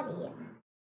potty.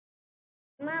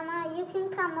 Mama, you can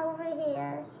come over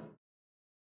here.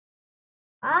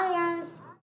 Irons,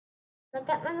 look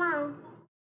at my mom.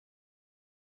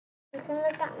 You can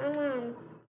look at my mom.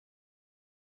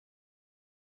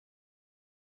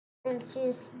 And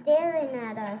she's staring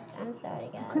at us. I'm sorry,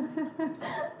 guys.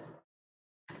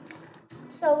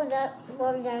 So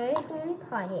while Daddy's going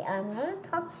potty, I'm gonna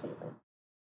talk to you.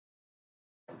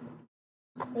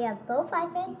 We have both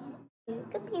iPads, 2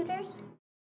 computers.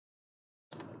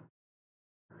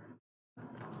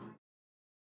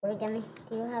 Do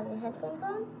you have your headphones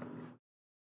on?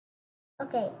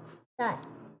 Okay, guys.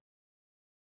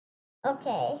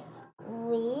 Okay,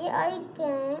 we are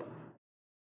going.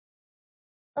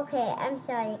 Okay, I'm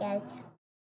sorry, guys.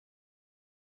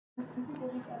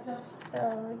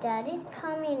 So, Daddy's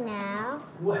coming now.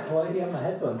 Why do you have my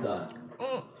headphones on?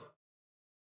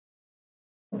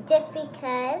 Just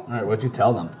because. All right, what'd you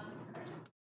tell them?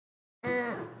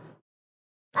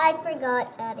 I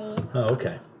forgot, Daddy. Oh,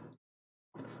 okay.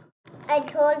 I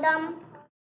told them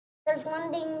there's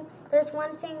one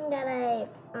thing that I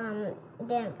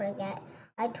didn't forget.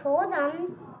 I told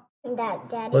them that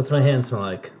Daddy. What's my hand smell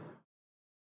like?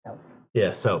 Soap.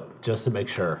 Yeah, soap. Just to make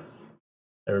sure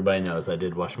everybody knows, I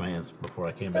did wash my hands before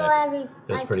I came back. It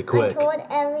was pretty quick. I told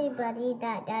everybody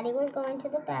that Daddy was going to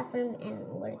the bathroom and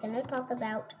we're gonna talk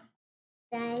about.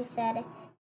 Then I said,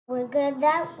 we're good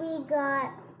that we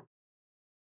got.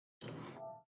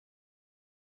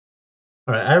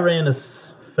 All right, I ran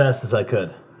as fast as I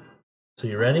could. So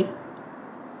you ready?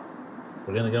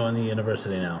 We're gonna go in the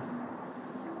university now.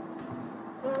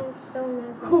 I'm so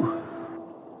nervous. Whew.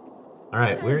 All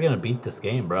right, we're gonna beat this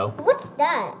game, bro. What's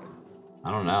that?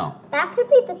 I don't know. That could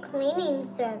be the cleaning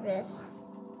service.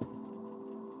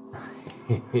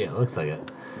 Yeah, it looks like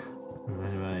it.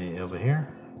 Anybody over here?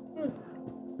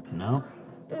 No.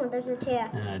 Oh, there's a chair.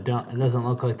 And it doesn't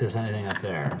look like there's anything up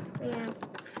there. Yeah.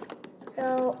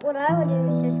 So what I would do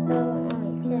is just go. Oh,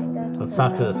 you can't go. Let's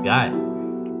talk to this guy.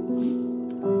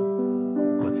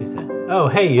 What's he saying? Oh,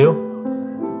 hey, you.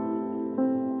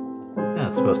 You're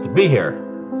not supposed to be here.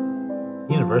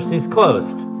 University's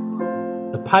closed.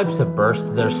 The pipes have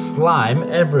burst. There's slime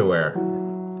everywhere.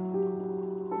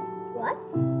 What?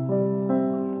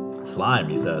 Slime,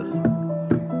 he says.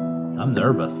 I'm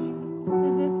nervous.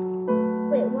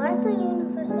 Wait, why is the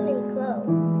university closed?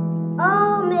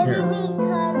 Oh, maybe Here.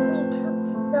 because we took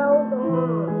so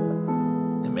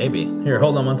long. Maybe. Here,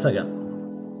 hold on one second.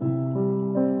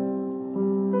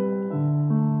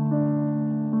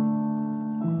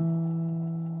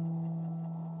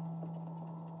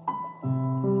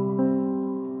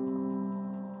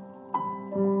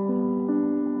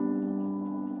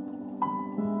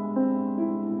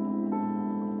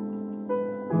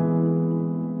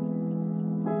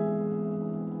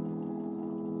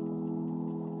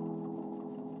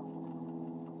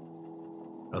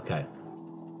 Okay. I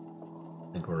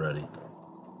think we're ready.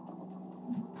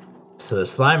 So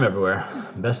there's slime everywhere.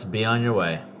 Best be on your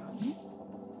way.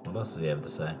 What else does he have to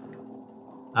say?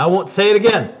 I won't say it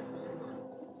again.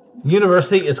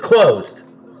 University is closed.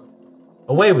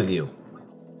 Away with you.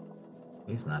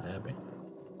 He's not happy.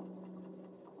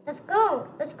 Let's go.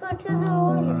 Let's go to the.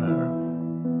 Alright.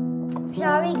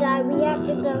 Sorry, guys. We have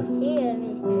to go see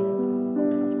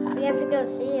everything. We have to go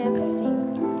see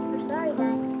everything. I'm sorry,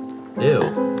 guys. Ew.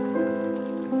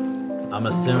 I'm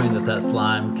assuming that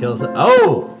slime kills it.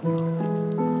 Oh!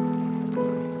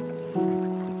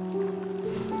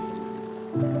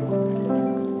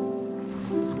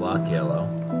 Block yellow.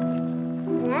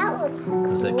 That looks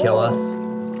cool. Does it kill us?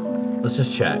 Let's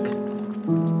just check.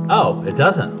 Oh, it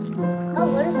doesn't. Oh,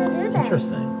 what does it do then?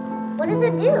 Interesting. What does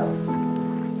it do?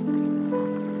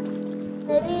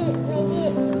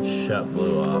 Maybe Shut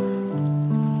blue off.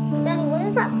 Daddy, what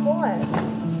is that for?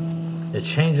 It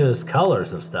changes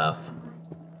colors of stuff.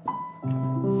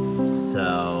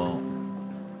 So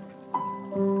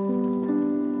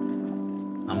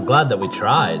I'm glad that we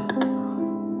tried.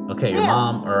 Okay, your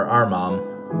mom, or our mom,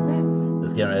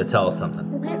 is getting ready to tell us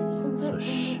something. So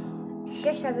shh.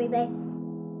 Shush, everybody.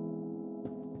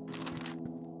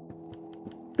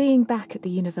 Being back at the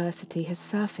university has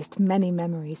surfaced many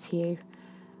memories, Hugh.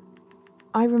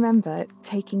 I remember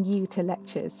taking you to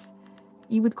lectures.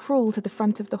 You would crawl to the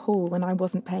front of the hall when I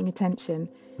wasn't paying attention.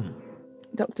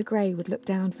 Dr. Gray would look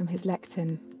down from his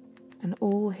lectern, and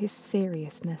all his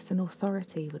seriousness and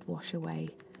authority would wash away.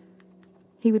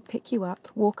 He would pick you up,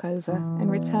 walk over,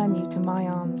 and return you to my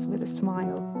arms with a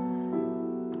smile.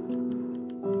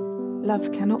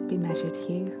 Love cannot be measured,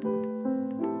 Hugh.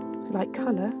 Like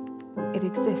colour, it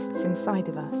exists inside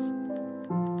of us.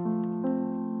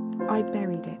 I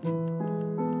buried it.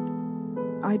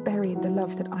 I buried the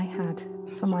love that I had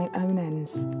for my own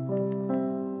ends.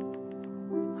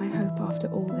 I hope after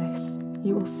all this,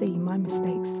 you will see my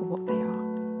mistakes for what they are.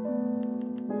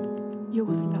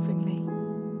 Yours lovingly,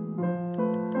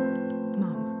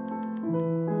 Mum.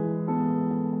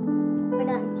 We're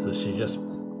done. So she just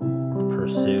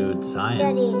pursued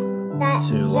science Daddy,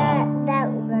 too long.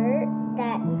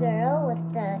 that girl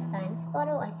with the science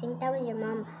bottle, I think that was your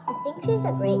mom. I think she's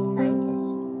a great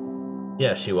scientist.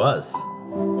 Yeah, she was.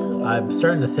 I'm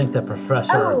starting to think that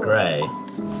Professor Gray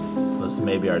was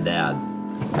maybe our dad.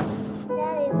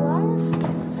 Daddy, what?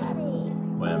 Daddy,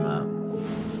 Wait a minute.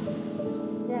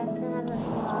 you have to have a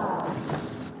talk.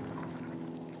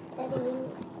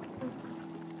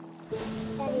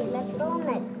 Daddy, let's go in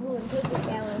that pool and take a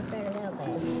shower for a little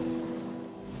bit.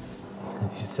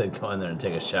 You said go in there and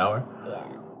take a shower? Yeah.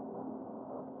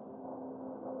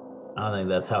 I don't think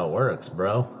that's how it works,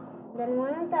 bro. Then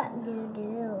what does that do?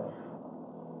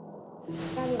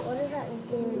 Daddy, what does that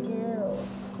do?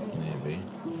 Maybe.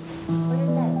 What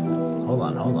does that do? Hold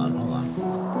on.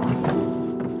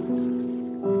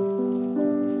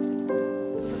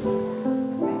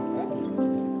 Press it.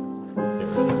 Get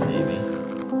rid of maybe.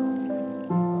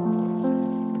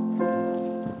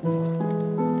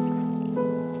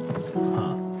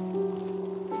 Huh.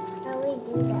 How we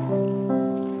do that?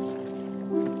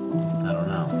 I don't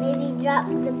know. Maybe drop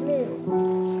the blue.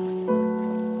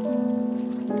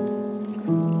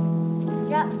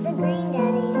 Drop the green,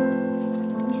 Daddy.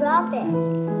 Drop it.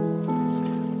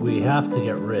 We have to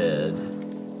get rid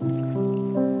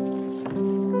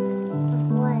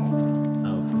What?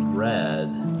 of red.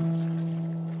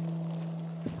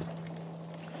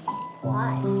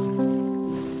 Why?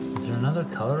 Is there another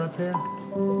color up here?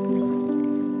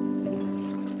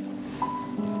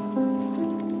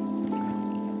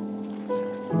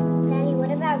 Daddy,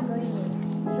 what about green?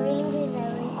 Green is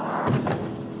everything.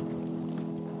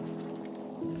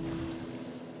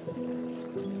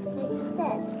 Like you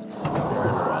said.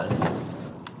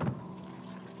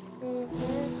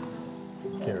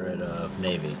 Get rid of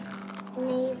navy.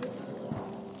 Maybe.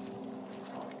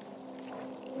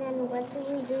 Then what do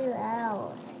we do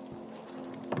else?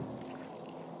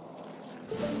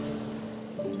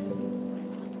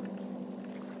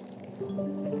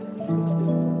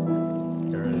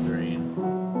 Get rid of green.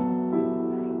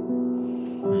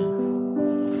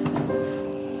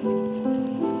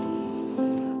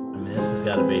 I mean, this has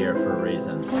got to be here for a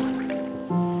reason.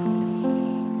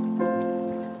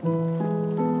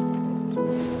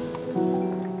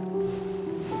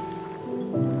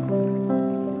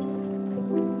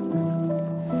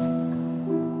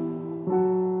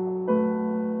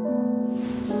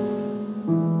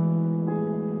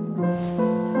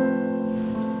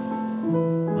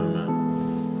 I don't know.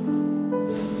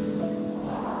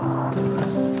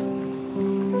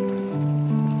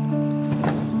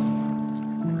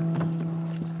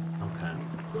 Okay.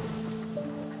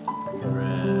 Get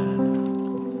rid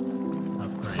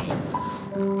of green.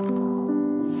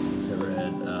 Get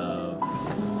rid of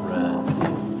red.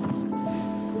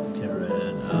 Get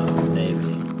rid of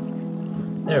navy.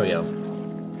 There we go.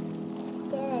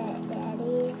 Get it,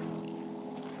 Daddy.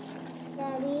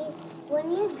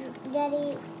 Daddy,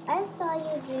 I saw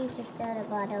you drink a soda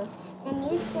bottle, and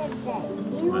you said that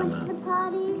you Wait a went to the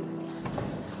potty,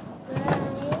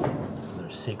 right?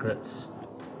 There's secrets.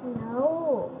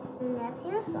 No, and that's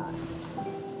your fault.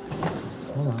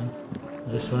 Hold on. I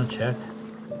just want to check.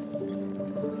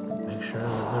 Make sure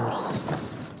that there's.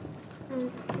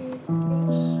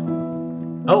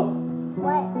 Oh!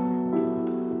 What?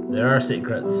 There are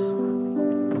secrets.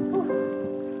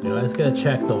 You always gotta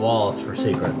check the walls for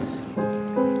secrets.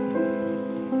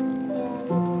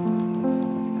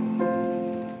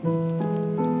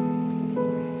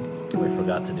 We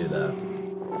forgot to do that.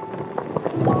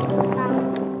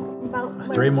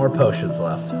 3 more potions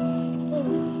left.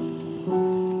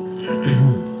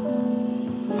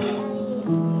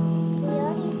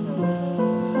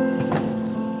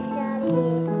 Daddy,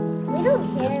 we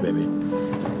don't care. Yes, baby.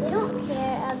 We don't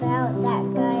care about that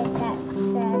guy that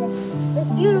said this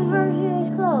university is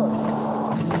closed.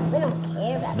 We don't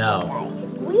care about No. that guy.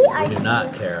 We do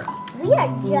not care. We are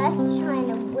just trying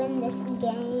to win this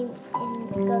game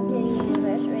and go to the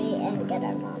university and get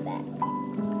our mom back.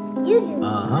 You do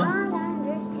not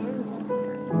understand that.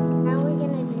 How are we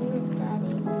gonna do this,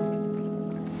 Daddy?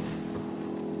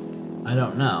 I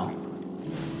don't know.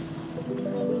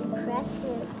 Maybe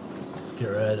Get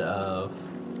rid of...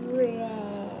 red.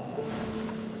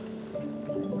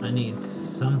 I need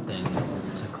something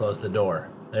to close the door.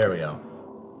 There we go.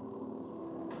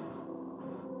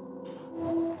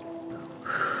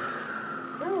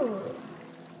 Oh.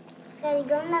 Daddy,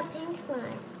 go in that pink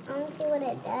slime. I want to see what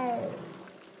it does.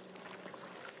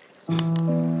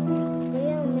 Maybe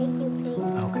it'll make you pink.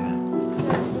 Okay.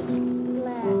 Not just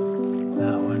black.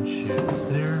 That one shoots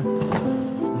there.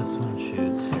 This one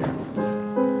shoots here.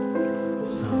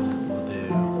 So we'll do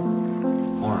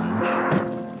orange.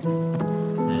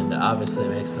 And obviously it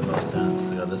makes the most sense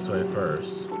to go this way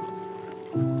first.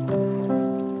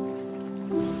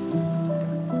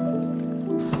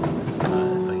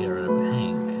 If I get rid of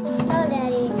pink, Oh,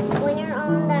 Daddy, when you're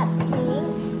on that pink,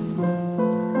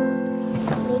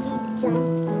 maybe jump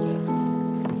on it.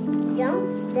 Jump,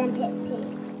 then hit pink.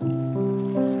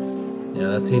 yeah,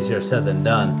 that's easier said than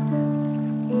done.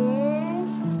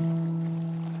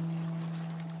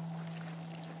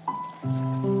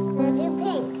 And now do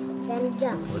pink, then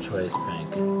jump. Which way is pink?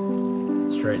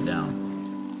 Straight down.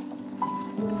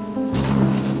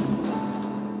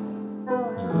 Oh,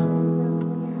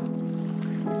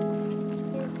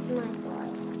 it's my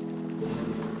fault.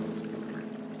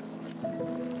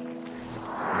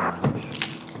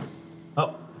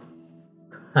 Oh.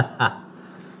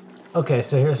 Okay,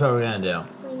 so here's what we're gonna do.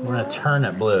 We're gonna turn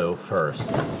it blue first.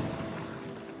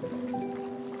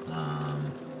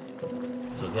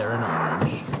 So get rid of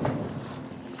orange.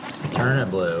 Turn it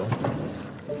blue.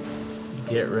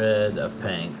 Get rid of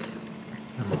pink.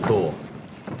 And we're cool.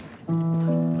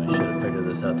 We should have figured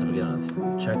this out to begin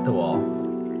with. Check the wall.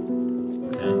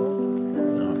 Okay. I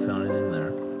don't feel anything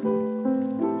there.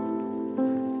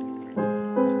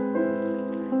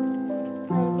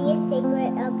 Could be a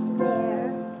secret up there.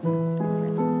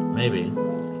 Maybe.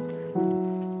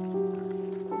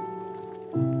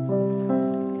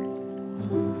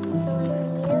 So we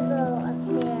need to go up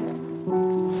there.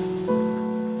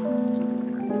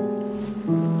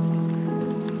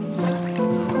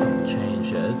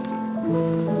 Change it.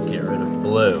 Get rid of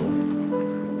blue.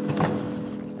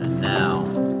 And now,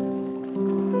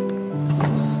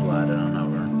 slide it on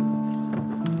over.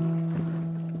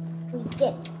 We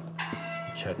did.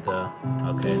 Check the,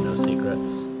 okay, no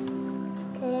secrets.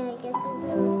 Okay, I guess there's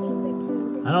no secrets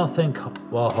in this. I don't think,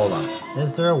 well, hold on.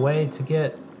 Is there a way to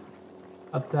get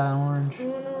up that orange? I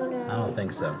don't know what I don't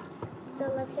think so. So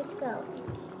let's just go.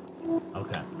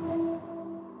 Okay.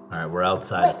 Alright, we're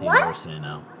outside Wait, at the what? university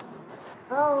now.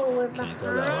 Oh, we're Can't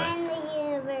go that way. behind the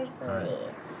university. Alright.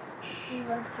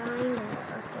 We're behind it.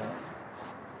 Okay.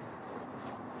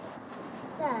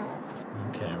 That.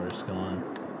 Okay, we're just going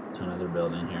to another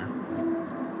building here.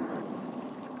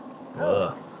 Oh.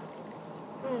 Ugh.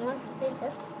 I don't want to see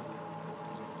this.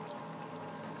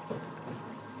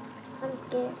 I'm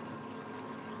scared.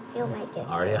 You'll make it.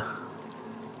 Are ya?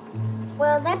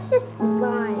 Well, that's the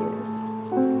slime.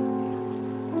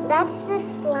 That's the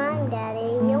slime,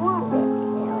 Daddy. You won't get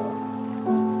killed.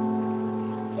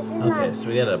 This is Okay, not. so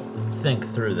we gotta think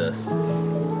through this.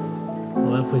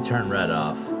 What if we turn red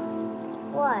off?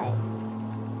 Why?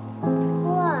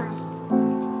 Why?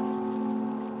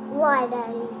 Why,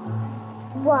 Daddy?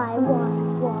 Why?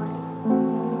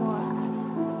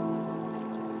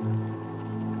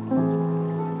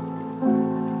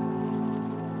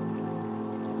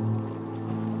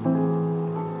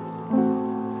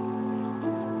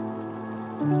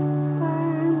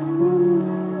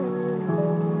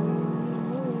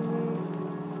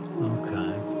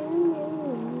 Okay.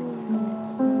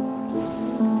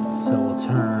 So we'll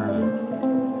turn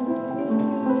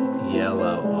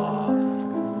yellow off.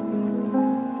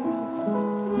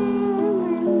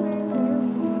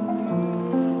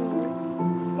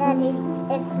 Daddy,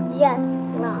 it's just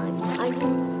slime. Are you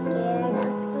scared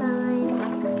of slime?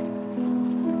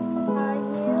 Are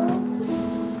you?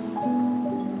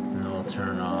 And then we'll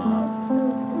turn off.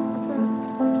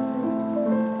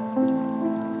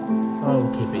 Oh,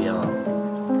 we'll keep it yellow.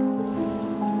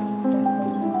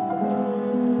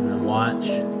 And then watch.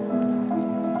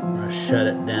 I'm gonna shut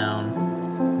it down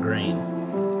green.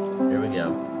 Here we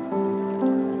go.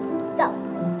 Go.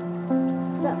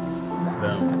 Go.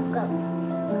 Boom. Go.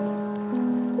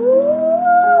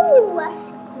 Ooh, I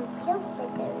should kill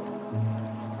feathers.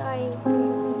 Sorry.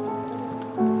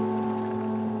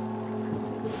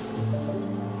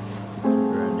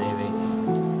 We're in navy.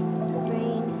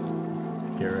 Brain.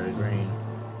 Get rid of green.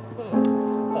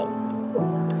 Hey.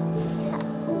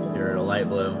 Get rid of light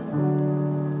blue.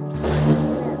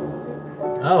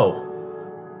 Oh,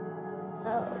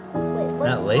 Oh, wait, what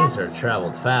that does laser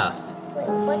traveled fast. Wait,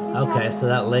 what does Okay, so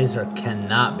that laser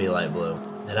cannot be light blue.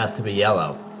 It has to be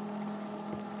yellow.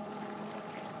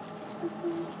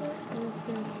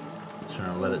 Just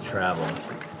gonna let it travel.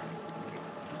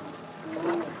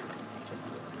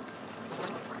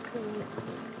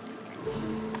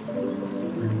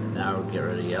 Now we'll get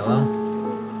rid of yellow.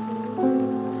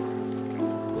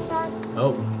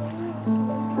 Oh.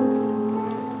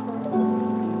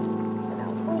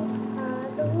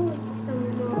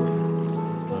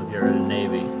 We'll get rid of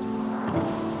navy.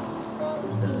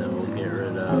 And then we'll get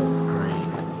rid of green.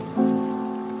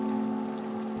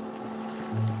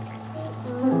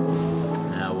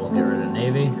 Now we'll get rid of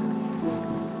navy.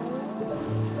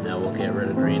 Now we'll get rid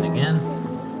of green again.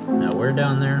 Now we're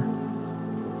down there.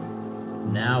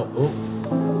 Now,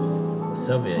 oh,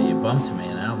 Sylvia, you bumped me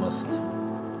and I almost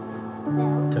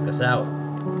took us out.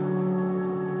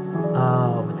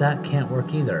 Oh, but that can't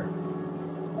work either.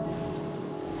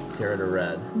 Get rid of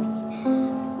red.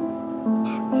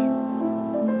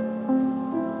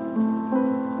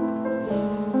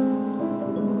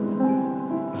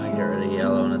 I get rid of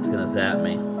yellow and it's gonna zap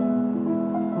me.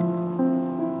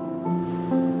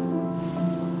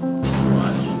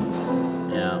 Watch.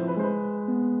 Yeah.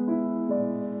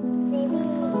 Maybe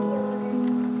you'll just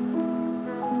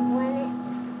when it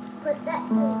put that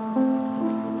to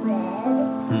red.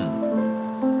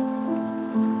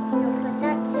 You'll put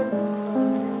that to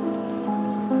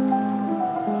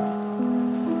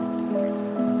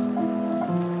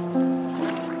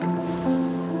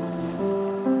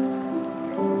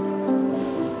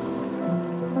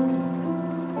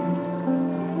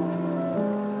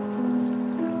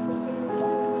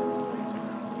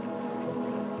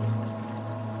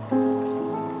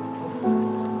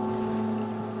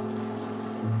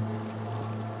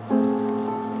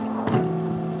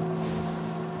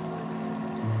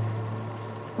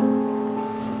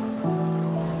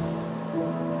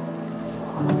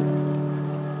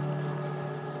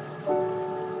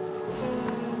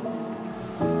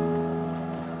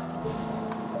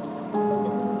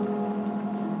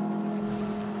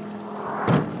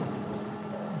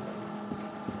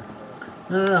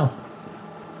No.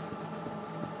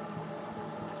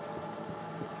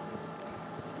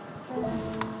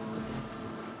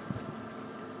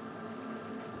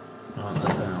 Oh,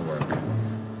 that's not gonna work.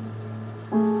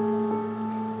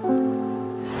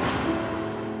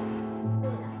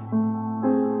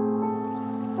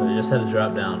 So you just had to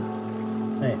drop down.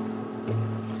 Hey.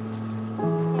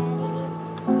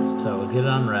 So we'll get it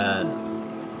on red.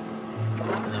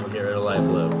 And then we'll get rid of light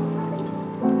blue.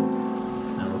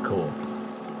 And we're cool.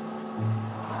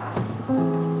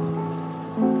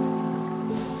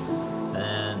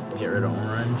 Then get rid of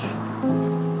orange.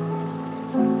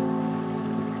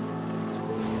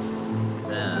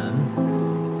 Then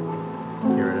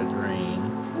get rid of green.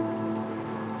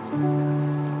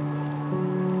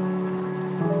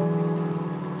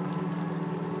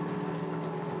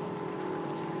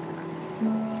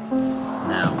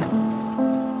 Now.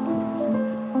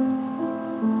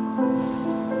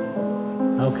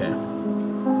 Okay.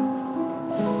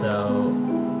 So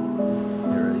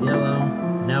get rid of yellow.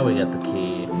 Now we got the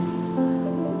key.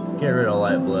 Get rid of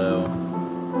light blue.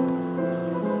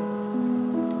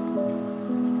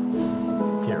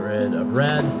 Get rid of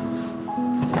red.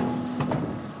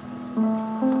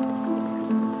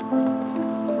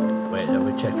 Wait, have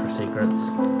we checked for secrets?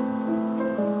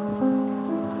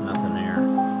 Nothing there.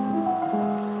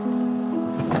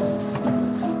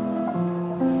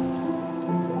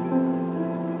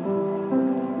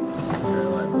 Get rid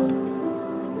of light blue.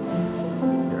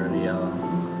 Get rid of yellow.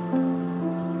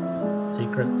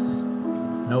 Secrets?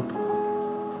 Nope.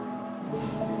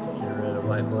 Get rid of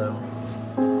light blue.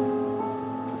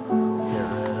 Get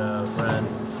rid of red.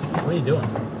 What are you doing?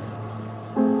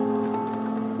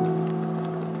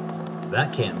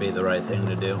 That can't be the right thing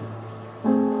to do.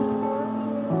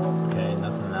 Okay,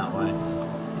 nothing that way.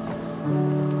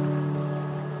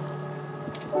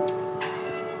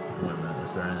 Wait a minute,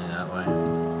 is there anything that way?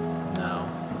 No.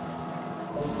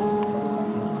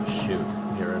 Oh, shoot,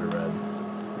 get rid of red.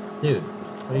 Dude,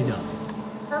 what are you doing?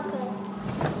 okay.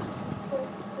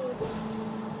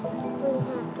 We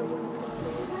have to win.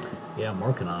 Yeah, I'm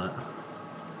working on it.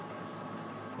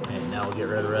 Okay, now we'll get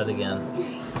rid of red again.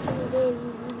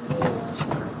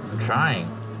 I'm trying.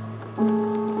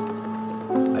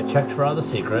 I checked for all the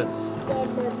secrets.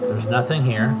 There's nothing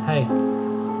here. Hey,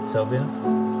 Sylvia.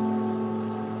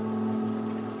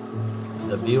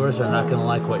 The viewers are not going to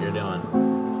like what you're doing.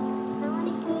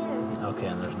 Okay,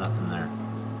 and there's nothing there.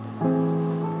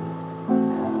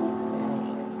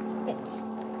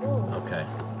 Okay.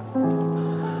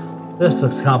 This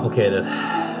looks complicated.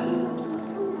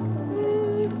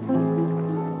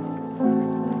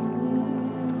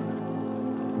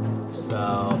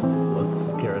 So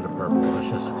let's get rid of purple. Let's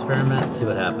just experiment and see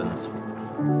what happens.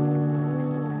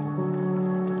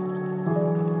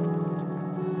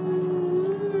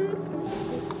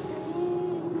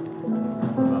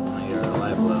 What about when I get rid of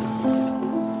light blue?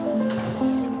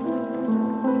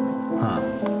 Huh.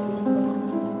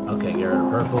 Okay, get rid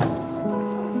of purple.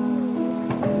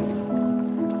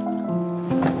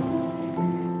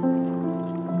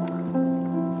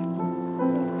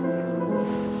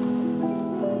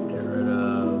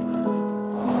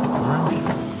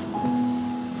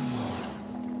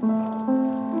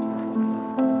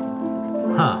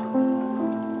 Huh.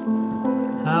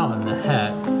 How in the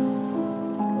heck?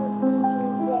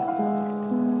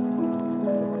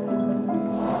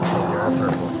 You're a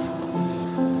purple.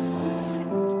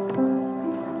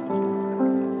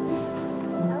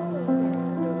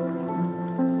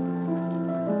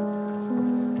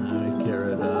 Now we get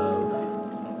rid of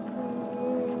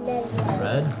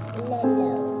red.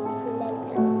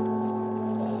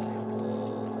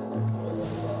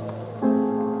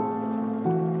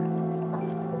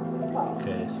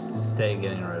 Okay, stay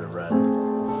getting rid of red.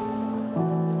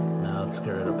 Now let's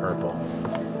get rid of purple.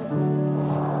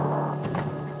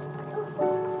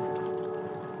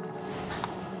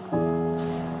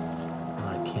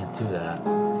 I can't do that.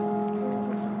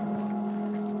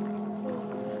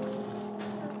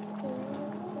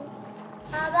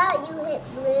 How about you hit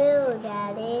blue,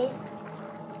 Daddy?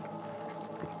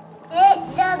 Hit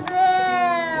the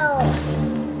blue!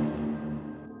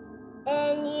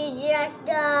 And you just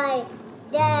died.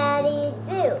 Daddy's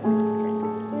blue.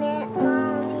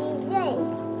 Mommy's yay.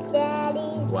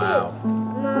 Daddy's Wow. blue.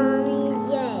 Mommy's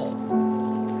yay.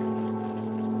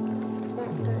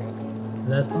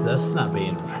 That's good. That's not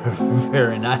being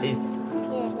very nice.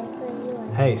 Yeah, that's what you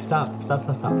want. Hey, stop.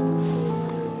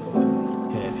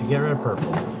 Okay, if you get rid of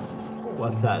purple,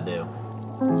 what's that do?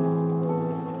 I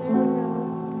don't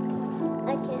know.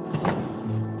 I can't.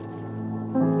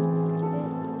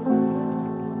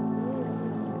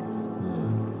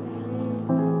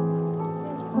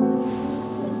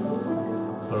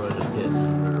 What do I just get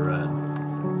rid of red?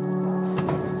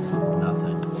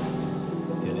 Nothing.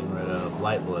 Getting rid of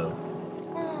light blue.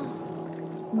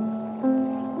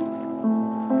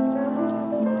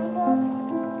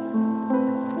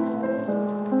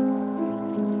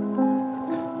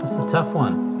 It's a tough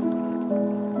one.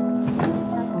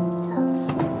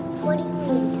 What do you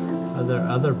mean? Are there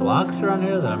other blocks around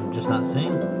here that I'm just not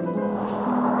seeing?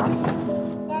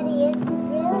 Daddy, it's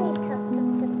really tough.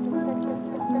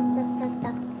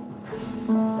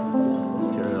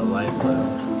 Get rid of light blue.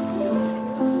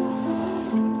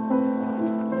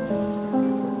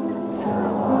 Get rid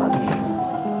of orange.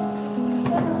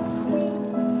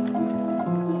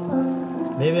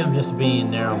 Maybe I'm just being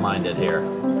narrow-minded here.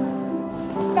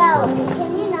 So,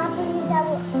 can you not believe that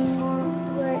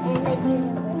we're in the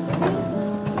university?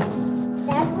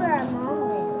 That's where our mom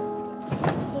lives.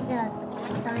 She's a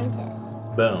scientist.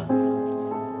 Boom.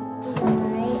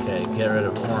 Right? Okay, get rid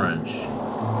of orange.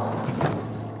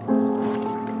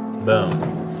 Boom.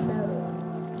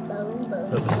 Boom,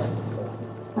 boom. Oops.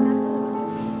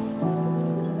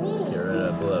 Get rid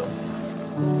of blue.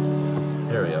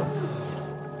 There we go.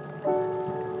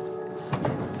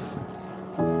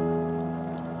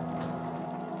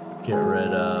 Get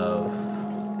rid of...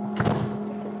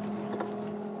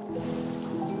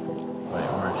 Wait,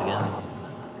 orange again?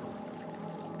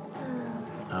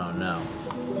 Oh no.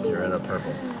 Get rid of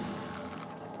purple.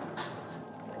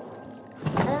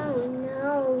 Oh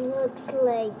no, looks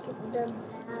like the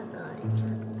bad guy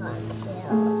just got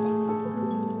killed.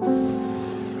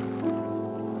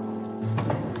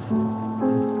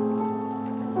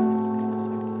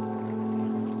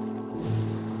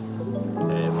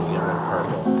 Okay, if we get rid of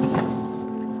purple.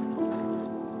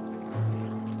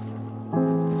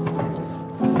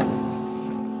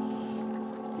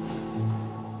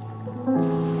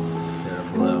 Get rid of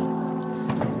blue.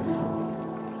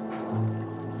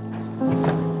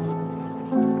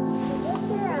 What's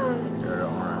your, Get rid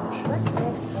of orange. what's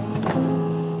this thing?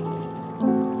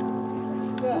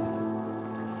 What's this?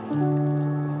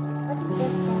 What's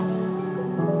this, Daddy?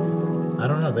 I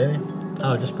don't know, baby.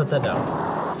 Oh, just put that down.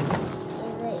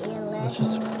 Is it your Let's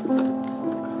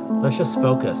list? just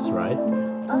focus, right?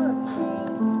 Okay.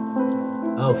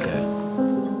 Okay.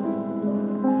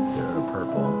 Get rid of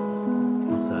purple.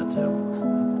 What's that do?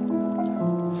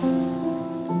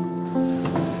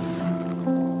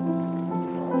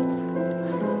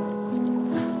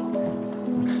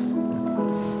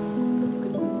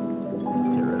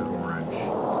 Get rid of orange.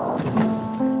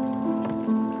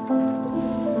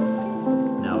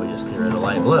 Now we just get rid of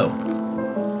light blue.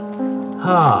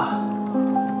 Ah,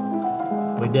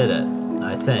 we did it.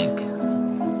 I think.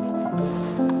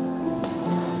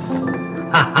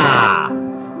 Ha ha!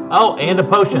 Oh, and a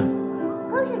potion.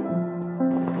 Potion.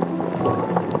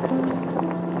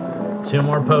 2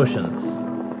 more potions.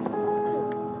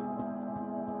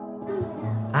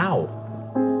 Ow.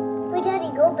 Wait, Daddy,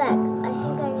 go back. I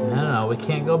think I know. No, we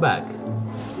can't go back.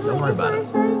 Don't worry about it. I want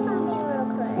to show you something real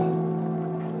quick.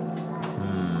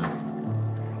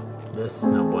 This is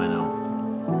no bueno.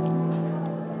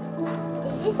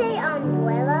 Did you say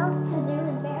umbrella? Because there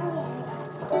was barely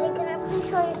Daddy, can I please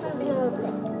show you something real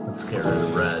quick? Let's get rid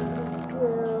of red.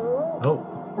 Go. Oh.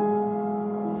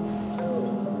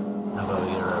 How about we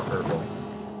get rid of purple?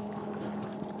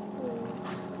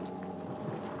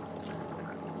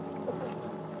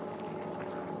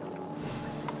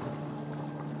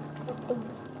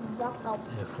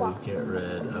 If we get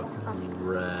rid of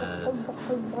red.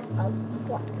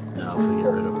 Now if we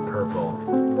get rid of purple.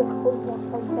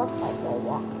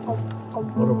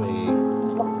 What do we...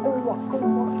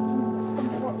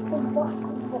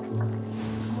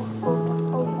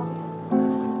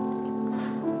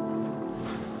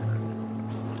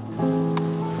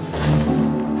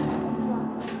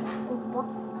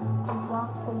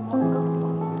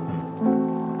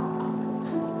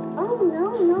 Oh,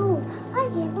 no. I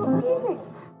can't believe this.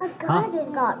 A guy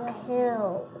just got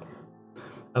killed.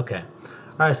 Okay.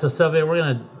 Alright, so Sylvia, we're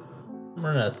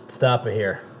gonna stop it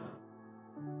here.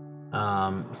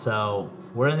 So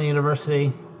we're in the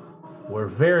university. We're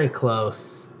very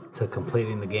close to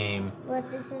completing the game. But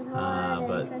this is hard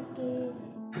but- and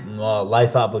tricky. Well,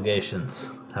 life obligations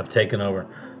have taken over.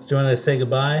 So do you want to say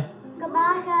goodbye?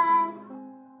 Goodbye, guys.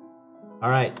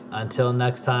 Alright, until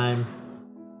next time.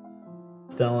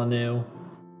 Stella New.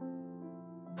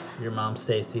 Your mom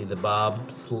Stacy, the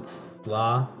Bob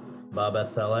Slaw. Bob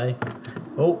SLA.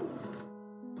 Oh.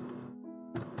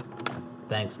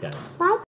 Thanks, guys. Bye.